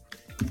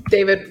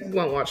David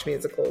won't watch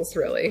musicals,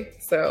 really.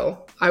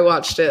 So I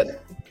watched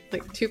it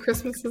like 2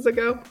 Christmases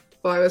ago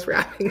while I was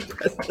wrapping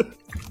presents.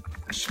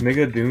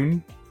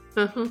 Schmigadoon?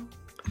 Uh-huh.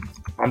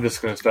 I'm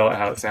just going to spell it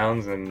how it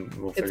sounds, and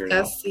we'll figure it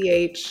out.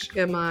 It's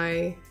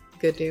SCHMI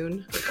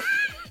Gadoon.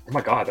 Oh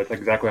my god, that's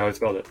exactly how I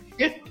spelled it.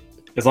 Yeah.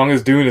 As long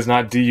as Dune is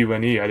not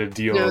D-U-N-E, I did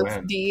D-O-O-N. No,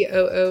 it's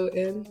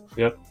D-O-O-N.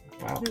 Yep.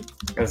 Wow.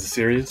 That's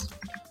serious?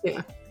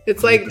 Yeah.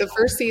 It's like the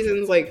first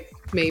season's like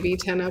maybe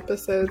 10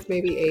 episodes,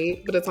 maybe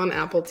 8, but it's on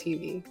Apple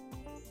TV.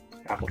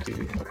 Apple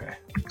TV, okay.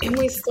 And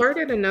we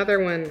started another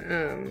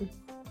one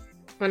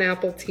on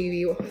Apple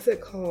TV. What was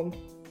it called?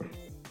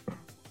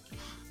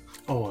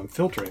 Oh, I'm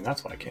filtering.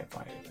 That's why I can't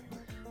find anything.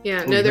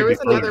 Yeah, no, there was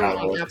another one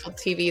on Apple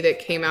TV that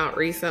came out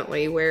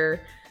recently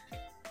where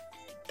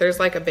there's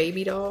like a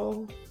baby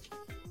doll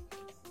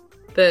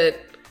that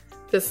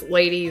this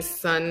lady's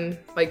son,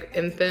 like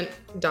infant,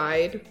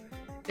 died.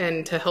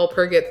 And to help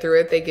her get through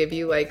it, they give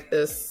you like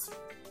this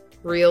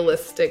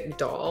realistic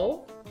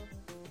doll.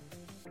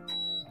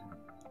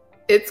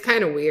 It's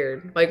kind of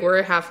weird. Like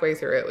we're halfway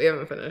through it. We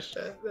haven't finished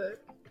it.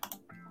 But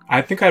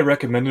I think I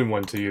recommended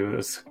one to you,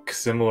 this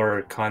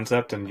similar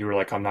concept, and you were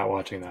like, I'm not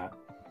watching that.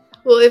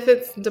 Well, if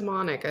it's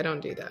demonic, I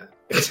don't do that.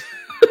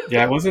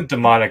 Yeah, it wasn't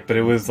demonic, but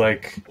it was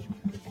like,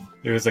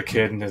 it was a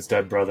kid and his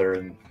dead brother,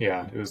 and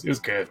yeah, it was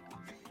good.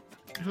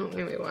 I don't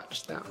think we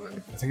watched that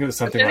one. I think it was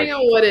something Depending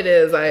like... on what it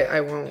is, I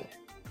won't.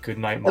 Good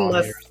Night Mommy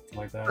or something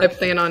like that. I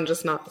plan on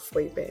just not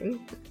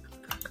sleeping.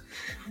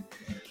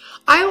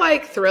 I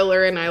like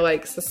thriller and I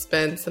like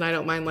suspense and I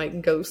don't mind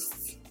like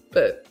ghosts,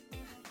 but...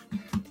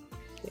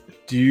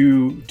 Do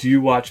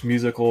you watch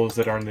musicals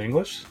that aren't in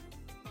English?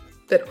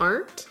 That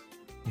aren't?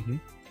 Mm-hmm.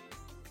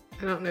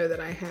 I don't know that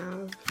I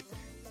have.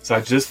 So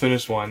I just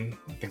finished one,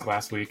 I think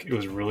last week. It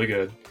was really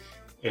good.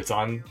 It's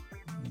on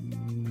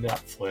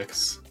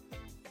Netflix.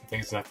 I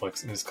think it's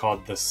Netflix, and it's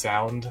called The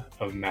Sound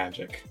of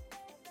Magic.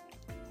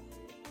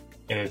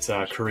 And it's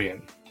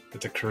Korean.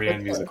 It's a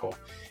Korean musical.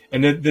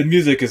 And the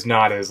music is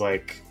not as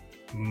like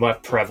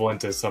much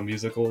prevalent as some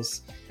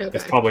musicals. Okay.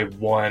 It's probably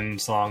one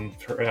song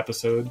per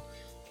episode.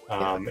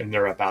 And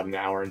they're about an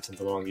hour and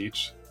something long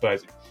each.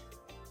 But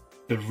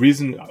the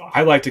reason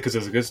I liked it because it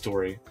was a good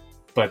story,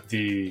 but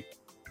the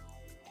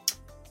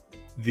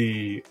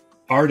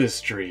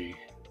artistry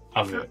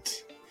of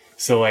it.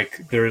 So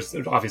like there's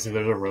a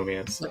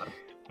romance,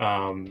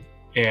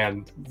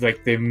 and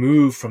like they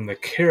move from the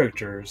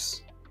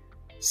characters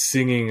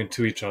singing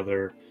to each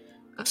other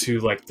to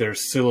like their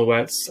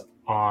silhouettes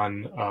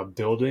on a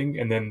building,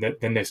 and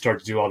then they start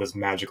to do all this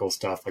magical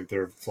stuff, like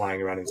they're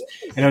flying around,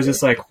 and I was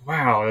just like,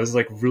 wow, it was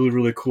like really,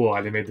 really cool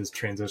how they made this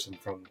transition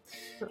from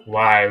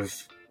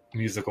live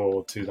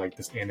musical to like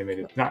this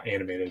not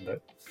animated,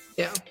 but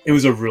yeah, it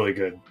was a really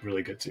good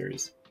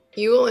series.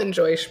 You will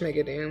enjoy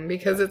Schmigadoon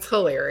because it's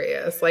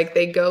hilarious. Like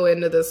they go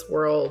into this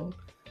world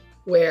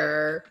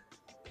where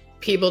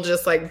people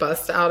just like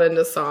bust out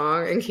into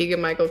song, and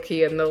Keegan-Michael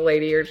Key and the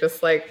lady are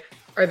just like,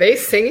 are they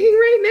singing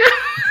right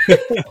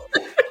now?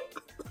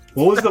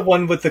 What was the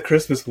one with the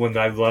Christmas one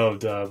that I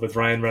loved with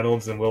Ryan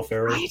Reynolds and Will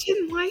Ferrell? I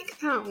didn't like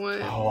that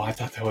one. Oh, I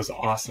thought that was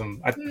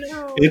awesome.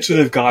 No. It should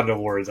have gotten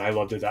awards. I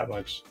loved it that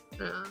much.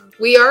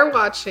 We are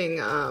watching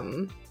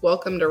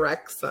Welcome to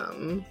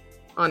Wrexham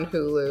on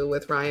Hulu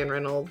with Ryan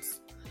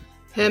Reynolds.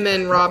 Him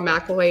and Rob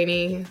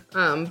McElhaney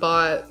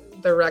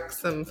bought the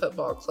Wrexham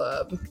Football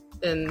Club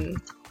in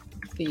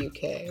the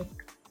UK.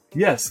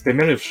 Yes, they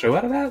made a show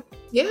out of that?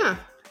 Yeah.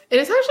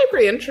 And it's actually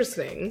pretty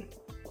interesting.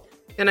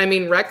 And I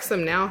mean,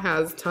 Wrexham now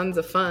has tons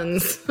of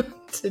funds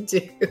to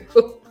do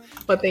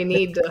what they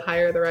need to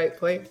hire the right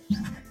players.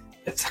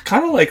 It's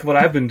kind of like what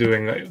I've been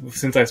doing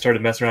since I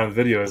started messing around with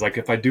video. Is like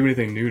if I do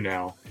anything new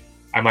now,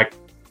 I'm like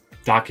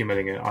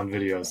documenting it on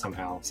video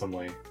somehow, some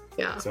way.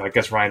 Yeah. So I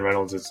guess Ryan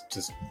Reynolds is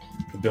just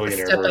a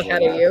billionaire. A step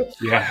ahead of you.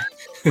 Yeah.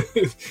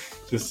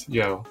 Just,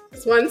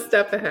 It's one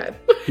step ahead.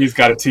 He's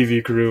got a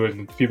TV crew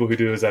and people who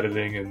do his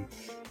editing and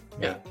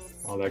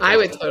all that. I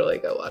would totally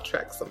go watch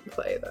Wrexham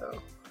play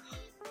though.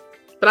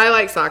 But I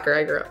like soccer.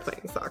 I grew up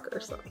playing soccer,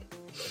 so.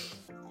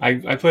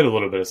 I played a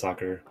little bit of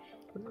soccer.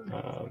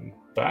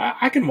 But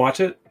I can watch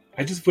it.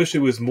 I just wish it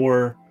was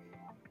more...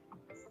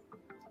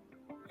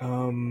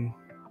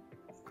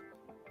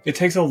 it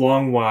takes a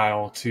long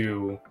while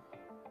to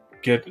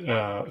get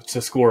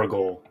to score a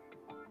goal.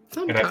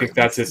 Sometimes. And I think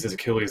that's his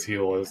Achilles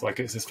heel, is like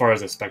as far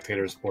as a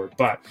spectator sport.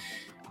 But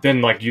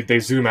then like they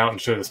zoom out and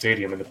show the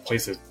stadium, and the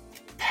place is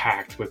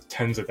packed with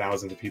tens of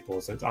thousands of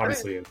people. So it's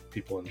obviously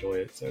people enjoy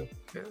it. So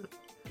yeah.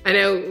 I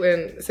know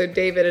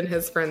David and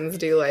his friends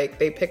do like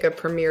they pick a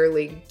Premier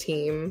League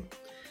team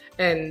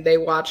and they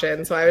watch it.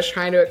 And so I was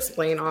trying to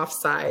explain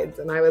offsides,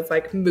 and I was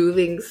like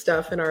moving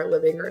stuff in our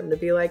living room to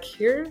be like,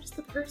 here's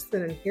the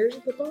person and here's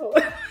the ball.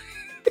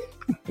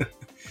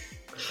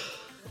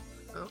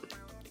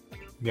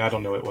 Yeah, I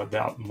don't know it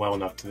well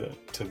enough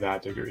to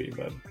that degree,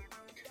 but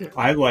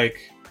I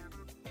like,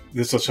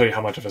 this will show you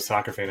how much of a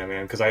soccer fan I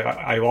am, because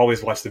I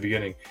always watch the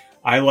beginning.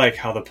 I like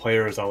how the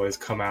players always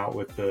come out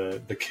with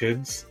the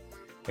kids,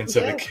 and so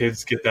the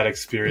kids get that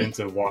experience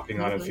of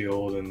walking on a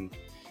field and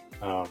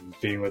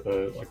being with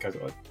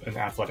an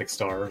athletic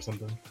star or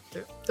something.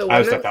 The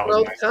Women's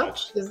World Cup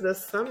is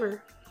this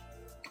summer.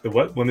 The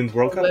what? Women's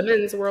World Cup?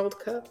 Women's World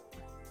Cup.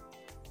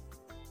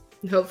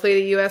 Hopefully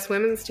the U.S.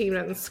 women's team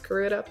doesn't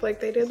screw it up like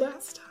they did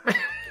last time.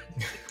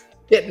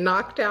 Get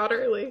knocked out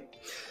early.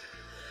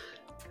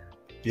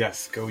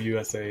 Yes, go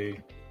USA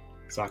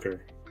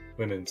soccer.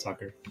 Women's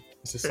soccer.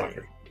 It's just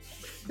soccer.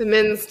 The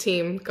men's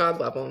team, God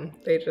love them.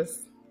 They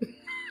just...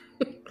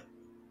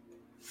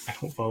 I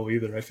don't follow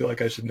either. I feel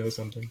like I should know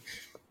something.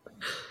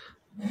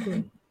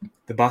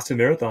 The Boston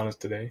Marathon is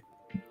today.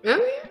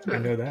 Oh, yeah. I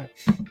know that.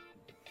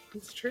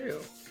 It's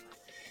true.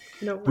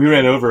 No, we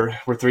ran over.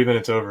 We're 3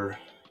 minutes over.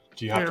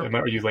 Do you have to?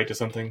 Are you late to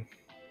something?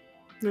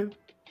 No.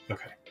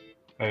 Okay.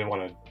 I didn't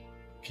want to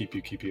keep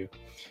you.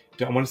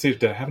 I want to see,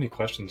 did I have any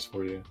questions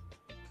for you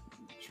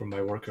from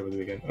my work over the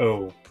weekend?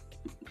 Oh,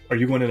 are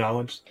you going to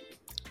Knowledge?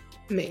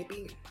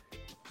 Maybe.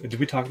 Did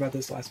we talk about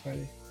this last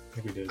Friday? I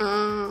think we did. I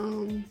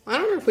don't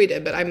know if we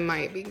did, but I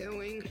might be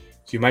going.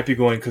 So you might be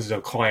going because a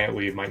client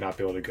leave might not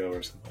be able to go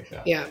or something like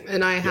that. Yeah,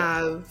 and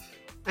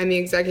I'm the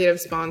executive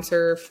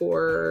sponsor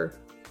for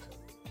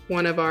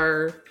one of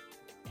our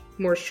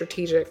more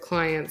strategic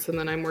clients, and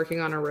then I'm working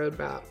on a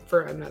roadmap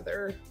for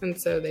another, and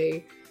so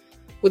they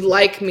would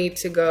like me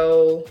to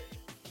go,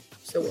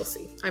 so we'll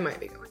see. I might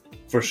be going.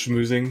 For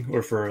schmoozing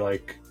or for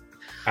like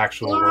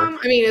actual work?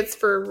 I mean, it's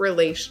for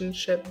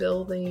relationship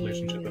building.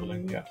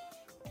 Yeah.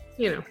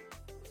 You know,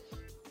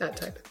 that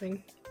type of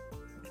thing.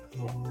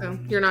 So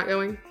you're not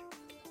going?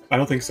 I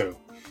don't think so.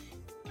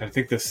 I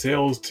think the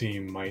sales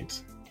team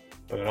might,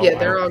 but I don't. Yeah,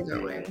 they're all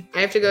going.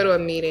 I have to go to a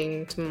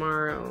meeting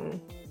tomorrow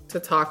to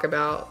talk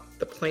about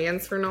the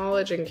plans for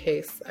Knowledge in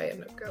case I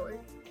end up going.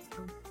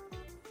 So.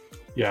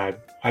 Yeah,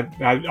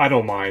 I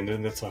don't mind,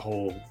 and it's a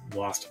whole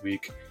last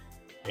week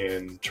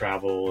in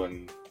travel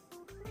and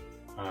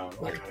that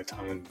kind of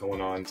time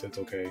going on, so it's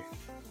okay.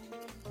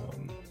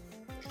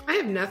 I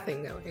have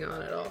nothing going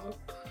on at all.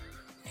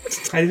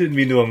 I didn't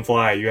mean to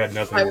imply you had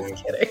nothing. I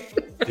was kidding.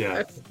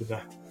 Yeah.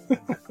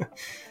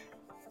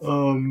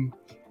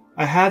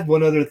 I had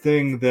one other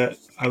thing that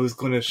I was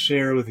going to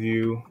share with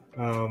you,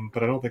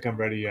 but I don't think I'm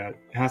ready yet.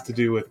 It has to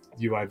do with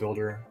UI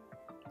Builder.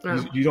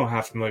 Oh.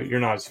 You're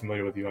not as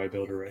familiar with UI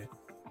Builder, right?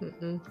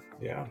 Mm-mm.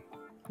 Yeah.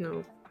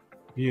 No.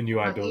 Me and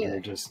UI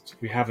Builder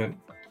we haven't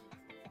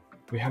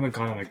we haven't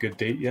gone on a good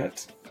date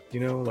yet.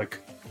 You know, like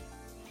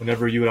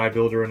whenever you and I,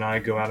 Builder, and I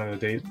go out on a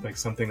date, like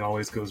something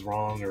always goes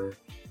wrong, or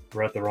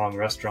we're at the wrong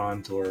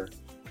restaurant, or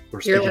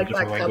we're speaking like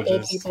different that languages.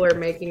 Couple people are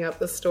making up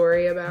the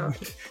story about.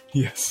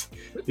 Yes.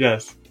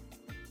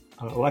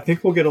 Well, I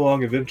think we'll get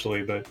along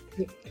eventually, but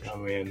oh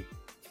man.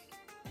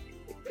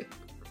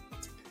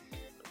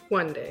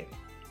 One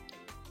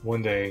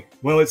day.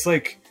 Well, it's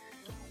like,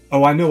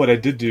 oh, I know what I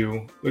did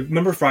do.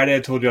 Remember Friday I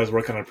told you I was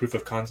working on a proof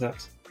of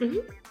concept?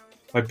 Mm-hmm.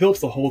 I built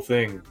the whole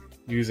thing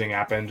using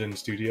App Engine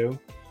Studio,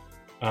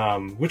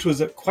 which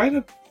was quite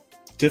a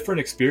different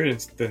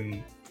experience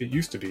than it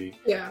used to be.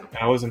 Yeah. And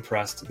I was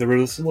impressed. There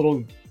were some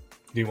little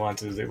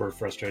nuances that were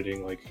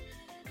frustrating. Like,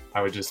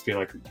 I would just be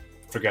like,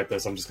 forget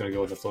this. I'm just going to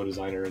go with the Flow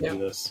Designer and do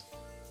this.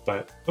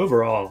 But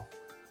overall,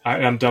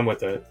 I'm done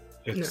with it.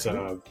 It's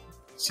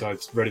so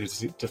it's ready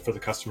for the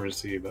customer to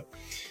see. But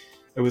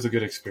it was a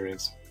good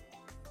experience.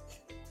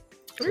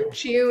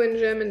 Aren't you and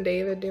Jim and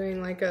David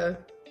doing like a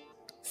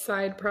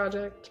side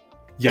project?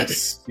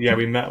 Yes. Yeah,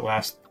 we met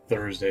last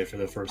Thursday for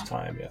the first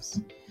time. Yes.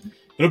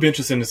 It'll be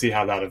interesting to see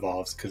how that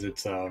evolves, because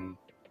it's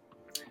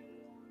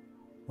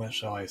what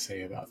shall I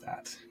say about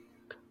that?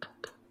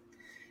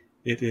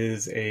 It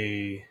is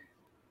a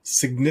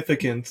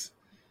significant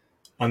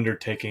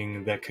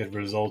undertaking that could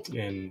result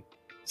in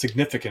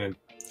significant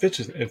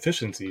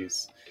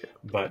efficiencies,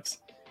 but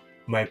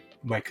my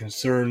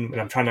concern, and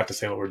I'm trying not to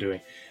say what we're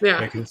doing.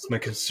 Yeah. My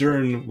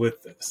concern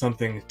with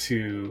something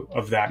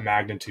of that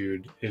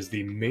magnitude is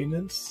the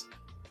maintenance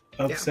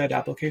of said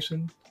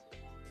application.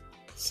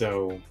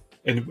 So,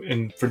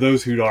 and for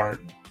those who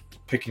aren't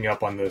picking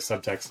up on the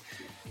subtext,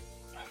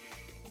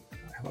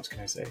 how much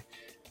can I say?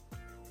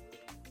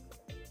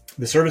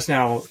 The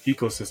ServiceNow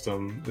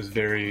ecosystem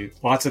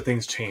is lots of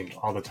things change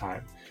all the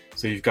time.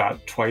 So you've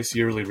got twice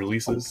yearly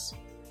releases,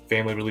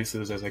 family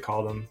releases as they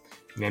call them,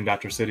 named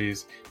after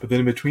cities. But then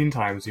in between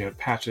times, you have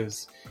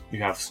patches,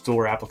 you have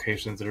store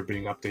applications that are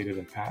being updated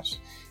and patched.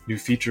 New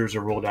features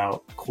are rolled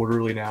out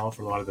quarterly now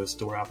for a lot of those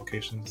store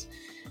applications.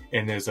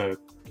 And as a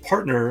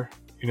partner,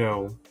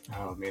 oh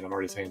man, I'm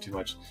already saying too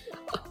much.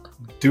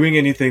 Doing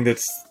anything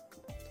that's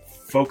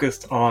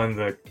focused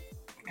on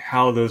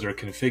how those are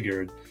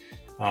configured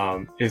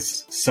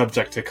is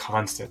subject to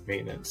constant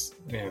maintenance.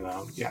 And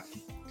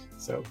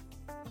so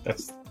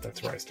that's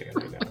where I stand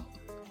right now.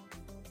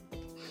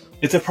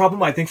 It's a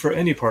problem, I think, for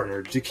any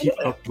partner to keep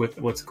up with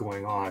what's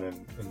going on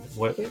and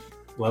what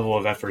level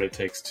of effort it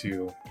takes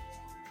to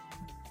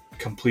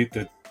complete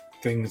the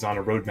things on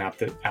a roadmap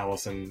that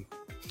Owlsome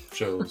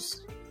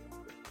shows.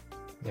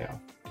 Yeah.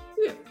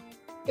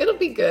 It'll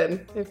be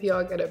good if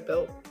y'all get it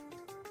built.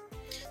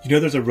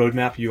 There's a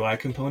roadmap UI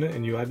component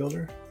in UI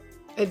Builder?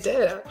 I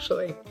did,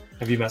 actually.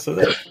 Have you messed with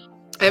it?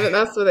 I haven't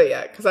messed with it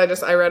yet,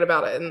 because I read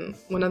about it in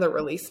one of the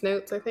release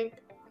notes, I think.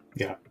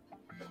 Yeah.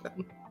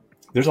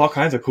 There's all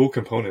kinds of cool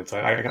components.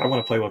 I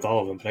want to play with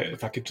all of them, but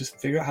if I could just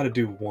figure out how to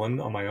do one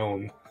on my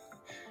own,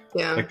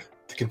 like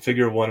to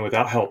configure one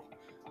without help.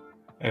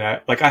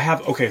 And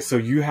so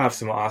you have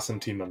some awesome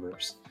team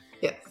members.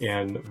 Yes.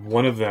 And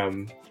one of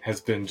them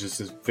has been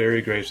just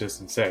very gracious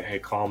and say, hey,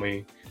 call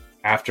me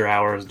after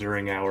hours,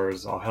 during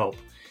hours, I'll help.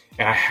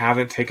 And I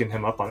haven't taken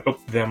them up on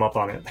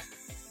it.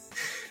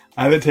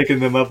 I haven't taken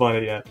them up on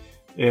it yet.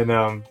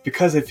 And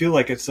because I feel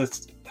like it's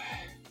just,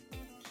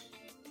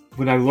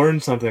 when I learn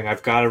something,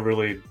 I've got to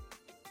really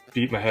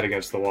beat my head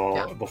against the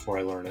wall before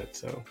I learn it.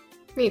 So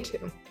me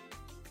too.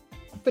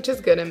 Which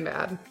is good and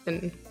bad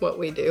in what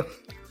we do.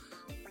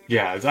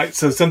 Yeah.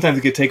 So sometimes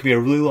it could take me a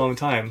really long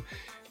time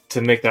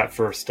to make that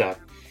first step.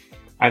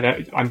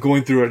 I'm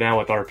going through it now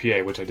with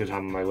RPA, which I did have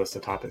on my list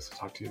of topics to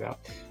talk to you about.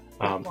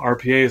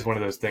 RPA is one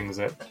of those things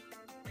that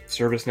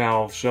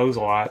ServiceNow shows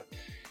a lot,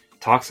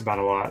 talks about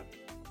a lot,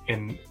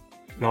 and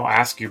I'll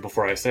ask you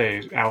before I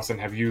say, Allison,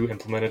 have you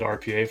implemented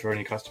RPA for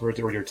any customers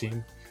or your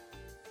team?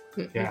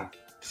 Mm-hmm. Yeah.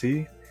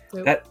 See?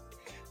 Nope.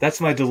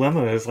 That's my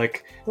dilemma is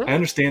like, I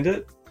understand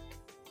it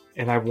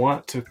and I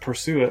want to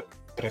pursue it,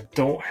 but I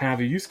don't have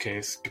a use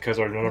case because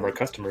none of our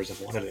customers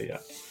have wanted it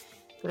yet.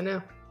 I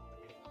know.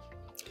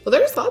 Well,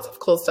 there's lots of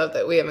cool stuff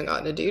that we haven't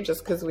gotten to do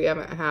just because we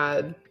haven't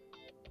had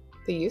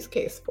the use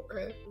case for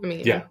it. I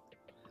mean,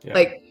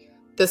 like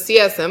the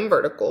CSM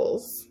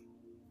verticals,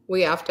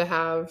 we have to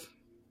have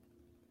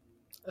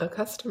a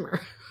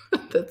customer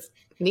that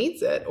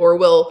needs it or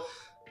will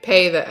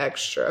pay the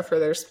extra for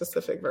their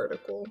specific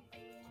vertical.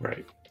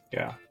 Right.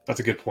 Yeah. That's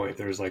a good point.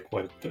 There's like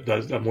more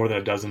than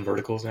a dozen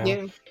verticals now.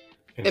 Yeah.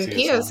 And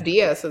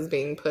PSDS is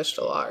being pushed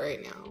a lot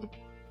right now.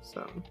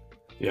 So.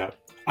 Yeah.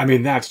 I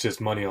mean, that's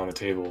just money on the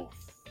table.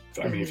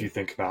 I mean, if you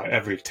think about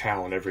every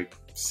town, every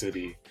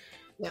city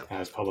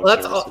has public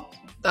services.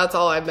 That's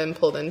all I've been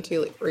pulled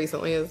into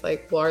recently is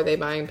like, well, are they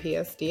buying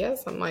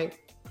PSDS? I'm like,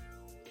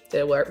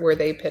 were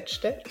they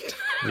pitched it?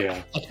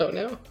 Yeah. I don't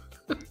know.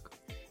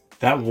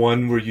 That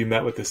one where you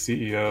met with the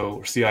CEO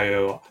or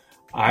CIO,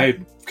 I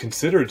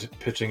considered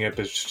pitching it,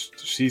 but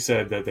she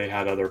said that they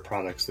had other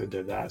products that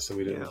did that, so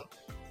we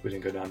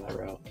didn't go down that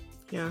route.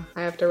 Yeah,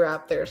 I have to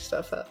wrap their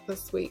stuff up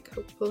this week,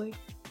 hopefully.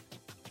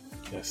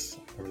 Yes,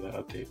 I remember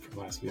that update from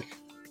last week.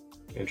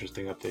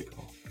 interesting update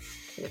call.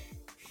 Yeah.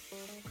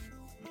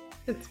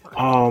 It's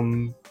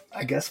fine.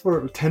 I guess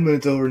we're 10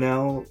 minutes over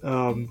now.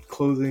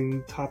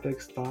 Closing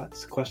topics,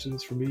 thoughts,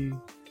 questions for me.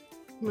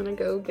 I'm going to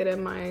go get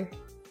in my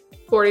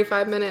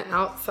 45-minute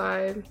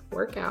outside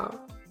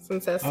workout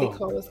since SC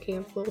call was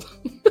canceled.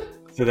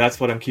 So that's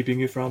what I'm keeping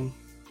you from?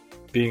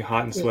 Being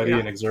hot and sweaty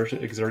and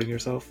exerting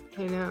yourself?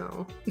 I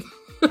know.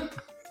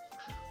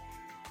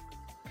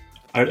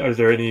 Are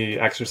there any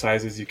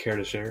exercises you care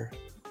to share?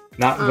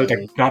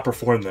 Not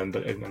perform them,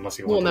 but unless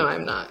you want to. Well, no,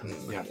 I'm not.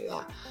 Yeah. Do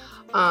that.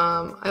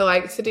 I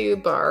like to do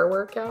bar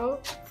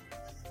workout.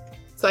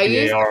 So I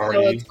use the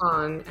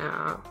Peloton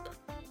app,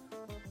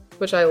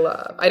 which I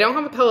love. I don't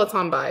have a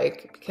Peloton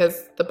bike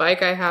because the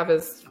bike I have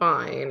is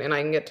fine and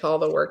I can get to all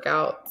the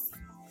workouts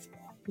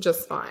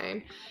just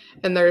fine.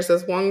 And there's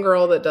this one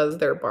girl that does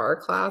their bar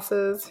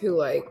classes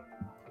who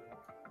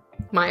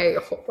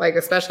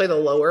especially the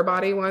lower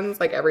body ones,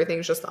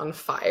 everything's just on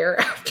fire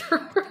after.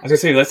 I was gonna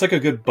say that's like a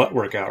good butt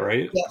workout,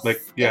 right?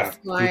 Yes.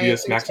 My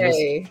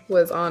Maximus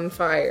was on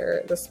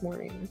fire this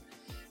morning,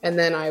 and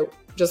then I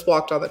just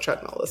walked on the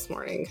treadmill this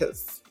morning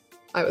because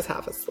I was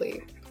half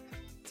asleep.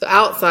 So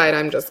outside,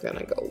 I'm just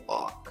gonna go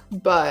walk,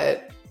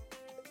 but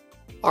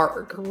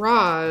our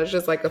garage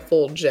is like a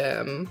full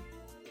gym,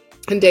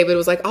 and David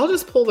was like, "I'll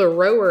just pull the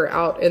rower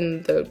out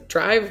in the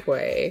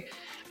driveway."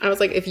 I was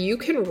like, if you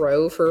can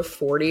row for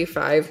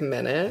 45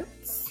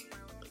 minutes,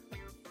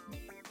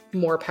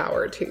 more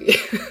power to you.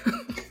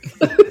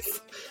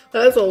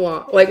 That's a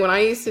lot. Like when I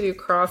used to do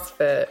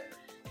CrossFit,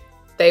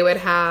 they would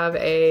have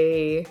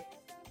a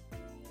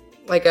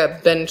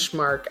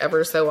benchmark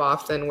ever so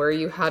often where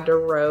you had to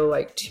row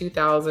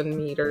 2,000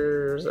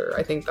 meters, or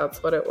I think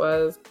that's what it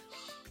was.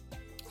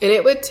 And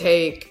it would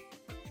take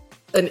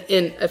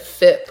a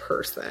fit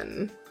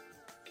person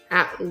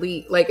at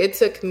least, it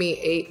took me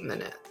 8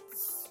 minutes.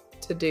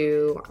 To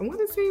do, I want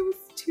to say it was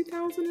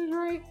 2,000 is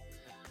right,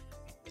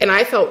 and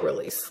I felt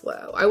really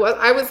slow. I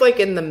was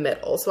in the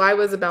middle, so I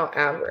was about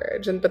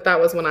average, but that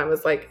was when I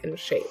was in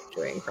shape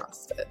doing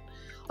CrossFit.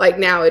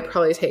 Now it'd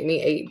probably take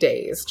me 8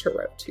 days to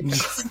row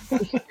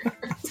 2,000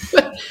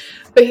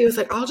 but he was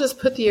like, "I'll just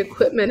put the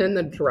equipment in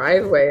the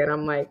driveway," and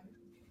I'm like,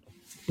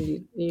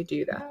 "You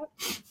do that?"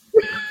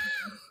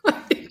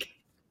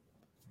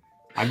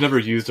 I've never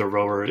used a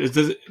rower.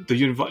 Do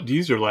you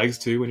use your legs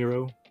too when you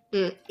row?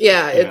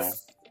 Yeah,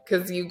 it's.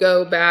 Because you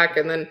go back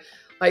and then,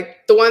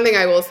 the one thing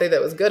I will say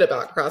that was good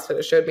about CrossFit,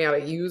 it showed me how to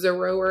use a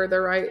rower the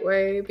right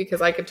way, because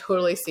I could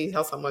totally see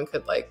how someone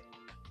could,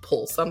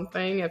 pull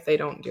something if they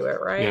don't do it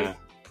right. Yeah.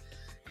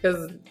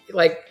 Because,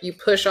 you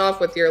push off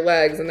with your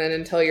legs, and then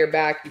until you're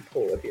back, you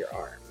pull with your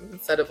arm,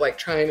 instead of,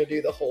 trying to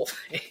do the whole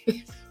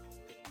thing.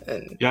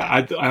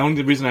 The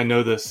only reason I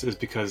know this is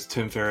because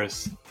Tim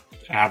Ferriss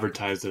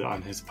advertised it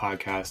on his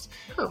podcast.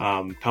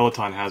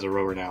 Peloton has a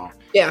rower now.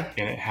 Yeah.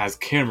 And it has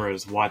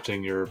cameras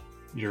watching your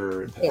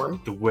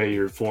form. The way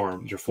your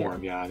form,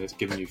 and it's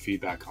giving you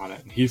feedback on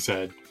it. And he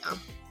said,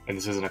 and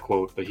this isn't a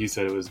quote, but he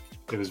said it was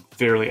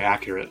fairly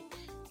accurate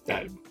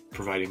at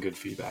providing good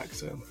feedback.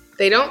 So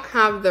they don't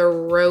have the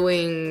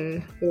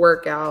rowing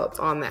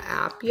workouts on the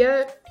app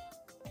yet,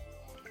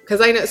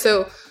 because I know.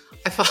 So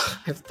I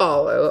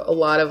follow a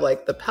lot of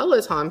the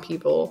Peloton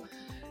people,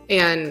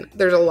 and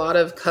there's a lot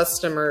of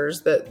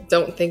customers that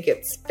don't think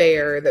it's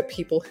fair that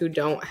people who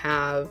don't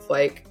have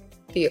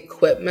the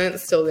equipment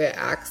still get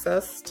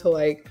access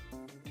to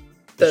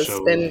the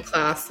spin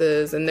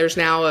classes, and there's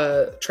now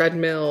a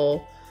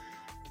treadmill,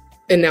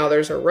 and now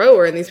there's a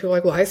rower, and these people are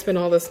like, well, I spent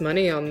all this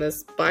money on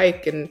this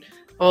bike and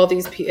all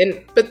these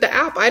but the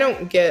app, I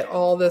don't get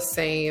all the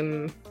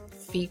same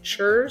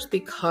features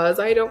because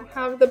I don't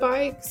have the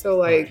bike.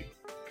 So I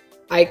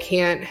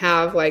can't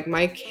have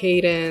my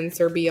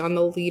cadence or be on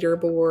the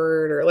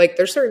leaderboard, or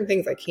there's certain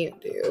things I can't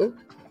do,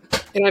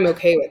 and I'm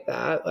okay with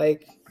that.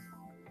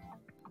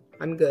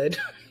 I'm good.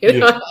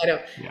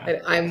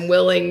 I'm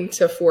willing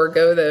to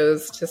forego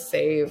those to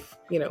save,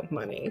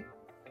 money.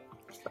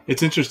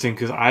 It's interesting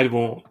because I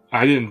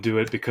didn't do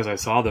it because I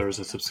saw there was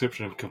a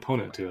subscription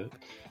component to it.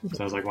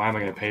 So I was like, why am I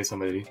going to pay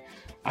somebody?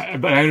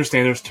 But I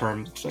understand there's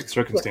terms,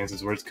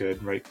 circumstances where it's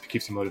good, right? It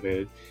keeps you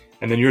motivated.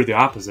 And then you're the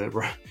opposite,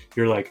 where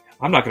you're like,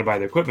 I'm not going to buy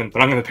the equipment,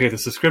 but I'm going to pay the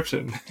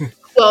subscription.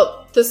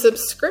 Well, the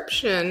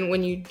subscription,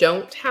 when you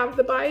don't have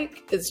the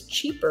bike, is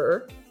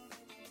cheaper.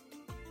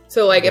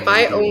 So, if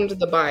I owned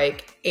the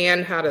bike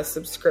and had a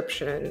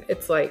subscription,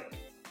 it's I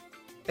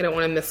don't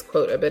want to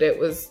misquote it, but it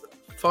was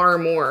far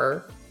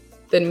more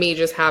than me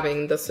just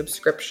having the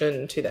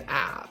subscription to the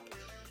app.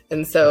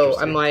 And so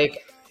I'm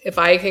if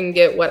I can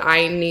get what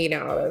I need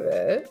out of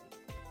it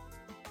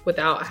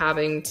without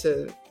having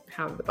to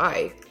have the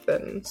bike,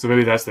 then... So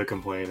maybe that's the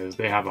complaint, is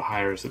they have a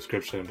higher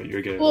subscription, but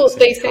you're getting... Well,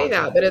 they say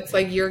that, but it's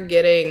you're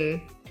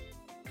getting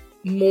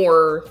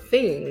more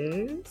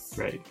things...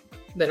 Right.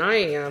 Than I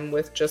am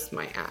with just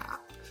my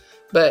app.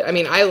 But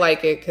I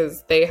like it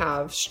because they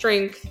have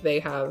strength, they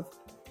have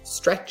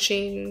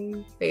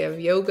stretching, they have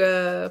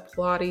yoga,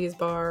 Pilates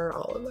bar,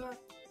 all of that.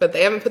 But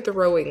they haven't put the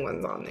rowing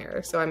ones on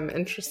there, so I'm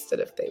interested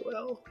if they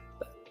will.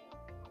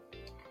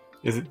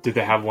 Did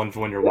they have one for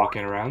when you're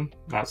walking around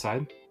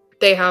outside?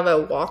 They have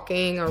a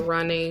walking, a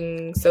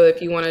running. So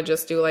if you want to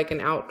just do like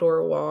an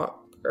outdoor walk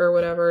or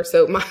whatever.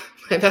 So my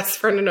best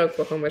friend in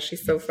Oklahoma,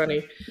 she's so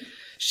funny.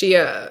 She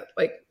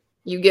like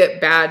you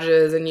get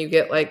badges and you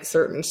get like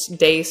certain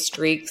day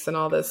streaks and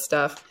all this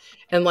stuff.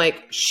 And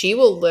like she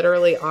will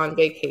literally on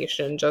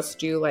vacation just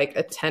do like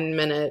a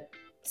 10-minute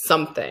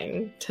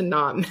something to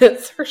not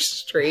miss her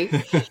streak.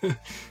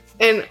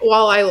 And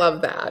while I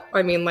love that,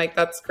 I mean, like,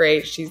 that's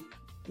great. She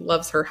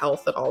loves her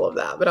health and all of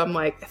that. But I'm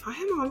like, if I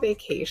am on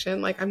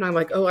vacation, like, I'm not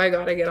like, oh, I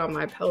got to get on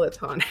my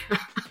Peloton.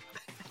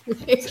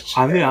 Sure.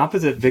 I'm the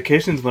opposite.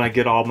 Vacations when I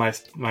get all my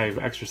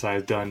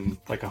exercise done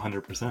like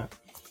 100%.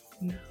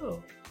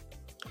 No.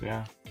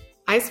 Yeah.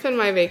 I spend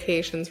my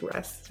vacations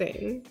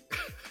resting.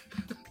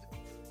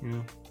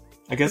 Yeah.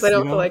 I guess I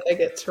don't feel like I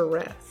get to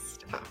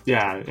rest.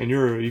 Yeah, and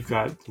you've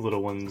got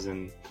little ones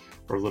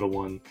or little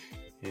one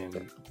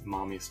and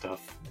mommy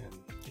stuff, and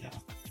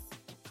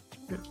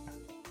yeah.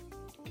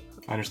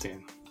 I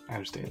understand. I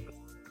was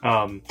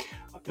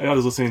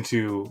listening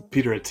to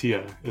Peter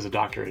Attia, is a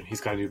doctor, and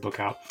he's got a new book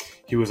out.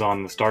 He was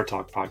on the Star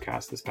Talk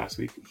podcast this past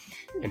week,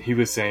 and he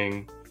was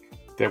saying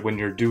that when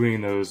you're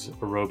doing those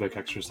aerobic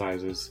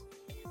exercises,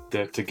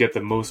 that to get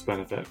the most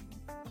benefit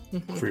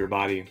for your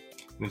body,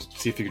 and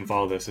see if you can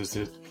follow this, is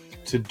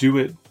to do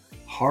it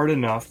hard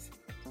enough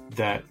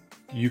that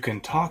you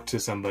can talk to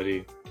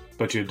somebody,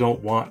 but you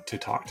don't want to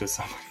talk to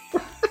somebody.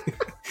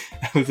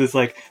 I was just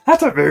like,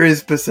 that's a very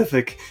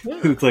specific.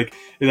 It's like,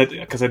 is that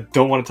because I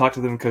don't want to talk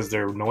to them because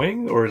they're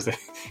annoying, or is it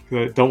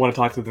I don't want to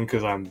talk to them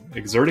because I'm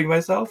exerting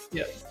myself?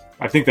 Yeah,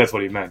 I think that's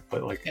what he meant.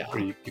 But like, or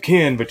you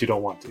can, but you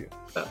don't want to.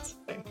 That's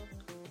fine.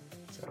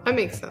 So, that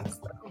makes sense,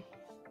 though.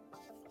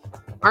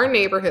 Our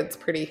neighborhood's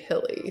pretty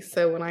hilly,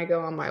 so when I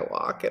go on my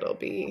walk, it'll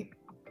be.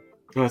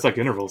 Well, it's like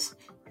intervals.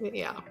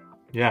 Yeah.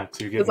 Yeah,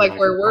 so you're getting it's like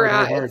where we're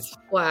at, hard. It's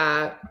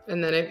flat,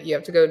 and then if you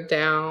have to go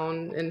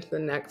down into the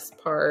next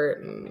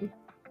part, and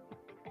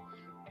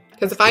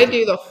because if I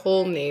do the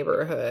whole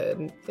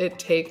neighborhood, it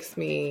takes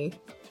me.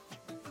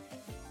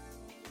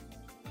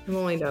 I've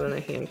only done it a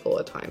handful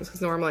of times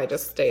because normally I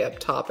just stay up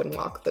top and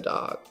walk the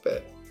dog,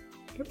 but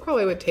it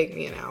probably would take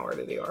me an hour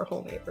to do our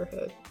whole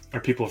neighborhood. Are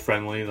people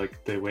friendly?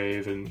 Like they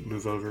wave and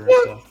move over and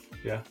stuff?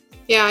 Yeah.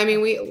 Yeah, I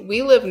mean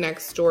we live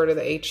next door to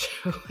the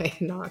HOA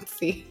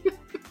Nazi.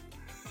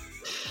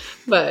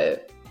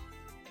 But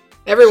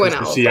everyone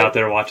else. Is she out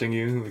there watching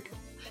you? Like...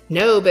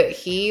 No, but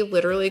he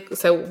literally...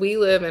 So we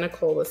live in a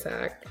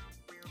cul-de-sac,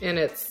 and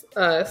it's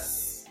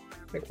us.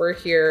 Like, we're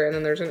here, and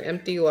then there's an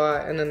empty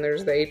lot, and then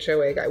there's the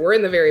HOA guy. We're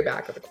in the very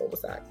back of the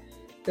cul-de-sac.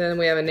 Then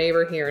we have a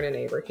neighbor here and a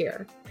neighbor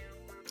here.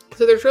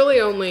 So there's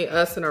really only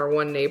us and our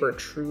one neighbor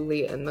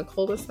truly in the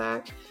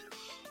cul-de-sac.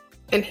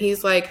 And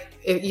he's like,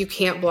 you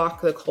can't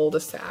block the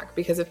cul-de-sac,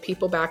 because if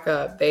people back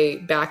up, they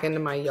back into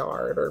my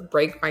yard or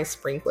break my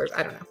sprinklers.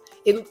 I don't know.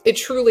 It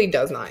truly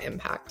does not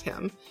impact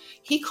him.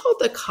 He called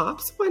the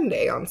cops one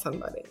day on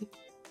somebody.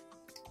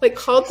 Like,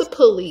 called the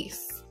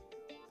police.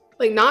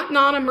 Like, not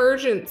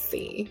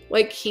non-emergency.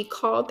 Like, he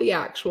called the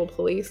actual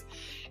police.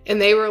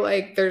 And they were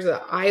like, there's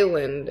an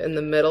island in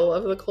the middle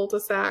of the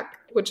cul-de-sac,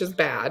 which is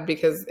bad,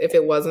 because if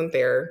it wasn't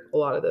there, a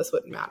lot of this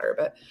wouldn't matter.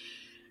 But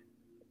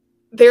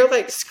they're,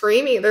 like,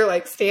 screaming. They're,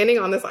 like, standing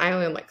on this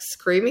island, like,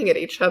 screaming at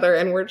each other.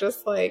 And we're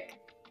just like...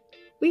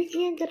 we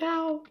can't get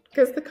out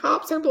because the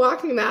cops are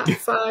blocking that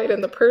side,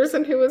 and the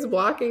person who is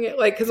blocking it,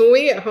 like, because when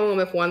we get home,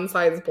 if one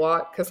side's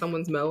blocked because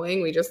someone's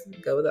mowing, we just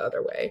go the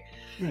other way.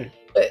 Right.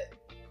 But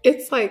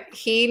it's like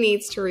he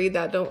needs to read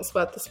that "Don't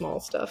Sweat the Small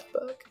Stuff"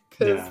 book,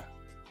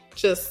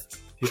 because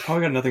he's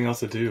probably got nothing else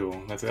to do.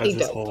 That's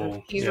his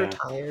whole. He's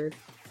retired.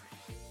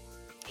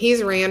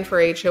 He's ran for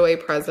HOA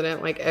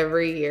president like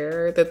every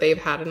year that they've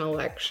had an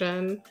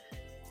election,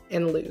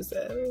 and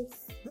loses.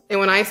 And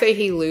when I say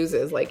he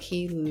loses, like,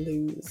 he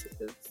loses.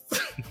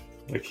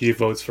 Like, he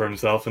votes for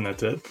himself and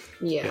that's it?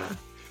 Yeah.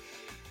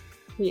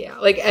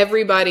 Like,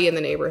 everybody in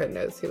the neighborhood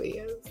knows who he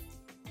is.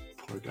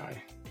 Poor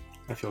guy.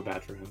 I feel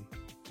bad for him.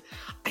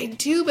 I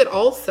do, but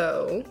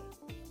also...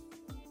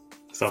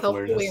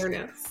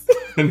 Self-awareness.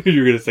 I knew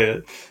you were going to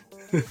say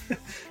it.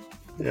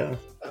 Yeah.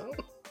 Oh.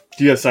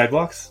 Do you have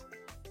sidewalks?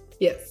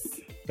 Yes.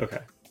 Okay.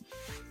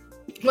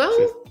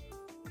 Well...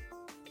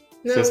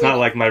 No, so it's not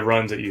like my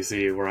runs at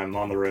UC where I'm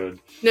on the road.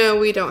 No,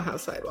 we don't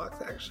have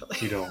sidewalks, actually.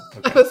 You don't?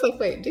 Okay. I was like,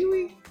 wait, do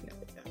we? No,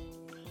 we don't.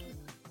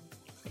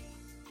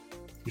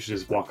 You should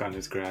just walk on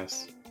his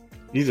grass.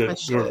 You need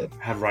to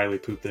have Riley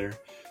poop there.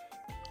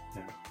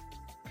 Yeah.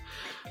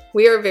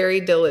 We are very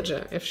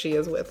diligent if she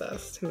is with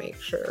us to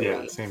make sure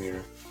we same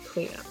here.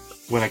 Clean up.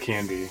 When I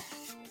can be.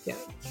 Yeah.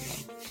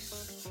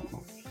 I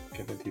won't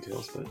get the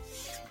details, but...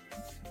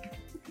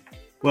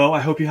 Well,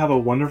 I hope you have a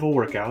wonderful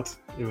workout.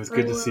 It was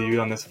good to see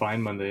you on this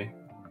fine Monday.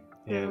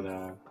 And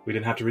we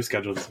didn't have to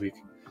reschedule this week.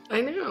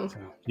 I know. So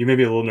you may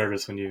be a little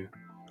nervous when you...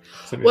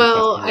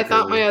 Well, I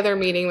thought my other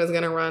meeting was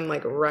going to run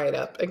like right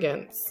up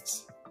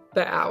against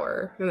the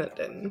hour, and it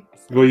didn't.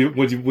 Well,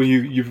 when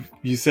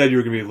you said you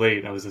were gonna be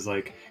late, I was just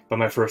like, but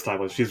my first thought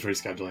was she's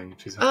rescheduling.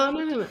 She's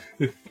no.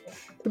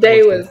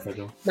 Today was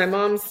my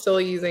mom's still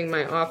using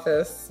my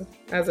office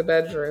as a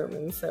bedroom,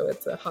 and so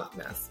it's a hot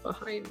mess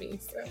behind me.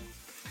 So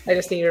I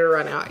just needed to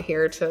run out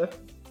here to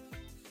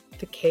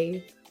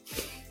cave.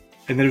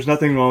 And there's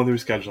nothing wrong with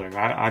rescheduling.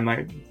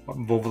 I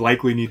will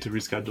likely need to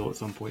reschedule at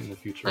some point in the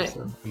future,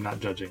 so I'm not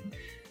judging.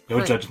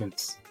 No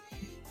judgments.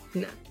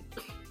 No.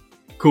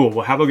 Cool.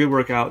 Well, have a good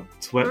workout.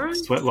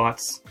 Sweat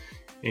lots,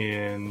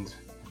 and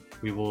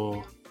we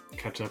will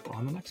catch up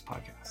on the next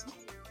podcast.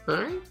 All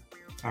right.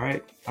 All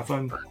right. Have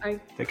fun. Bye.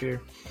 Take care.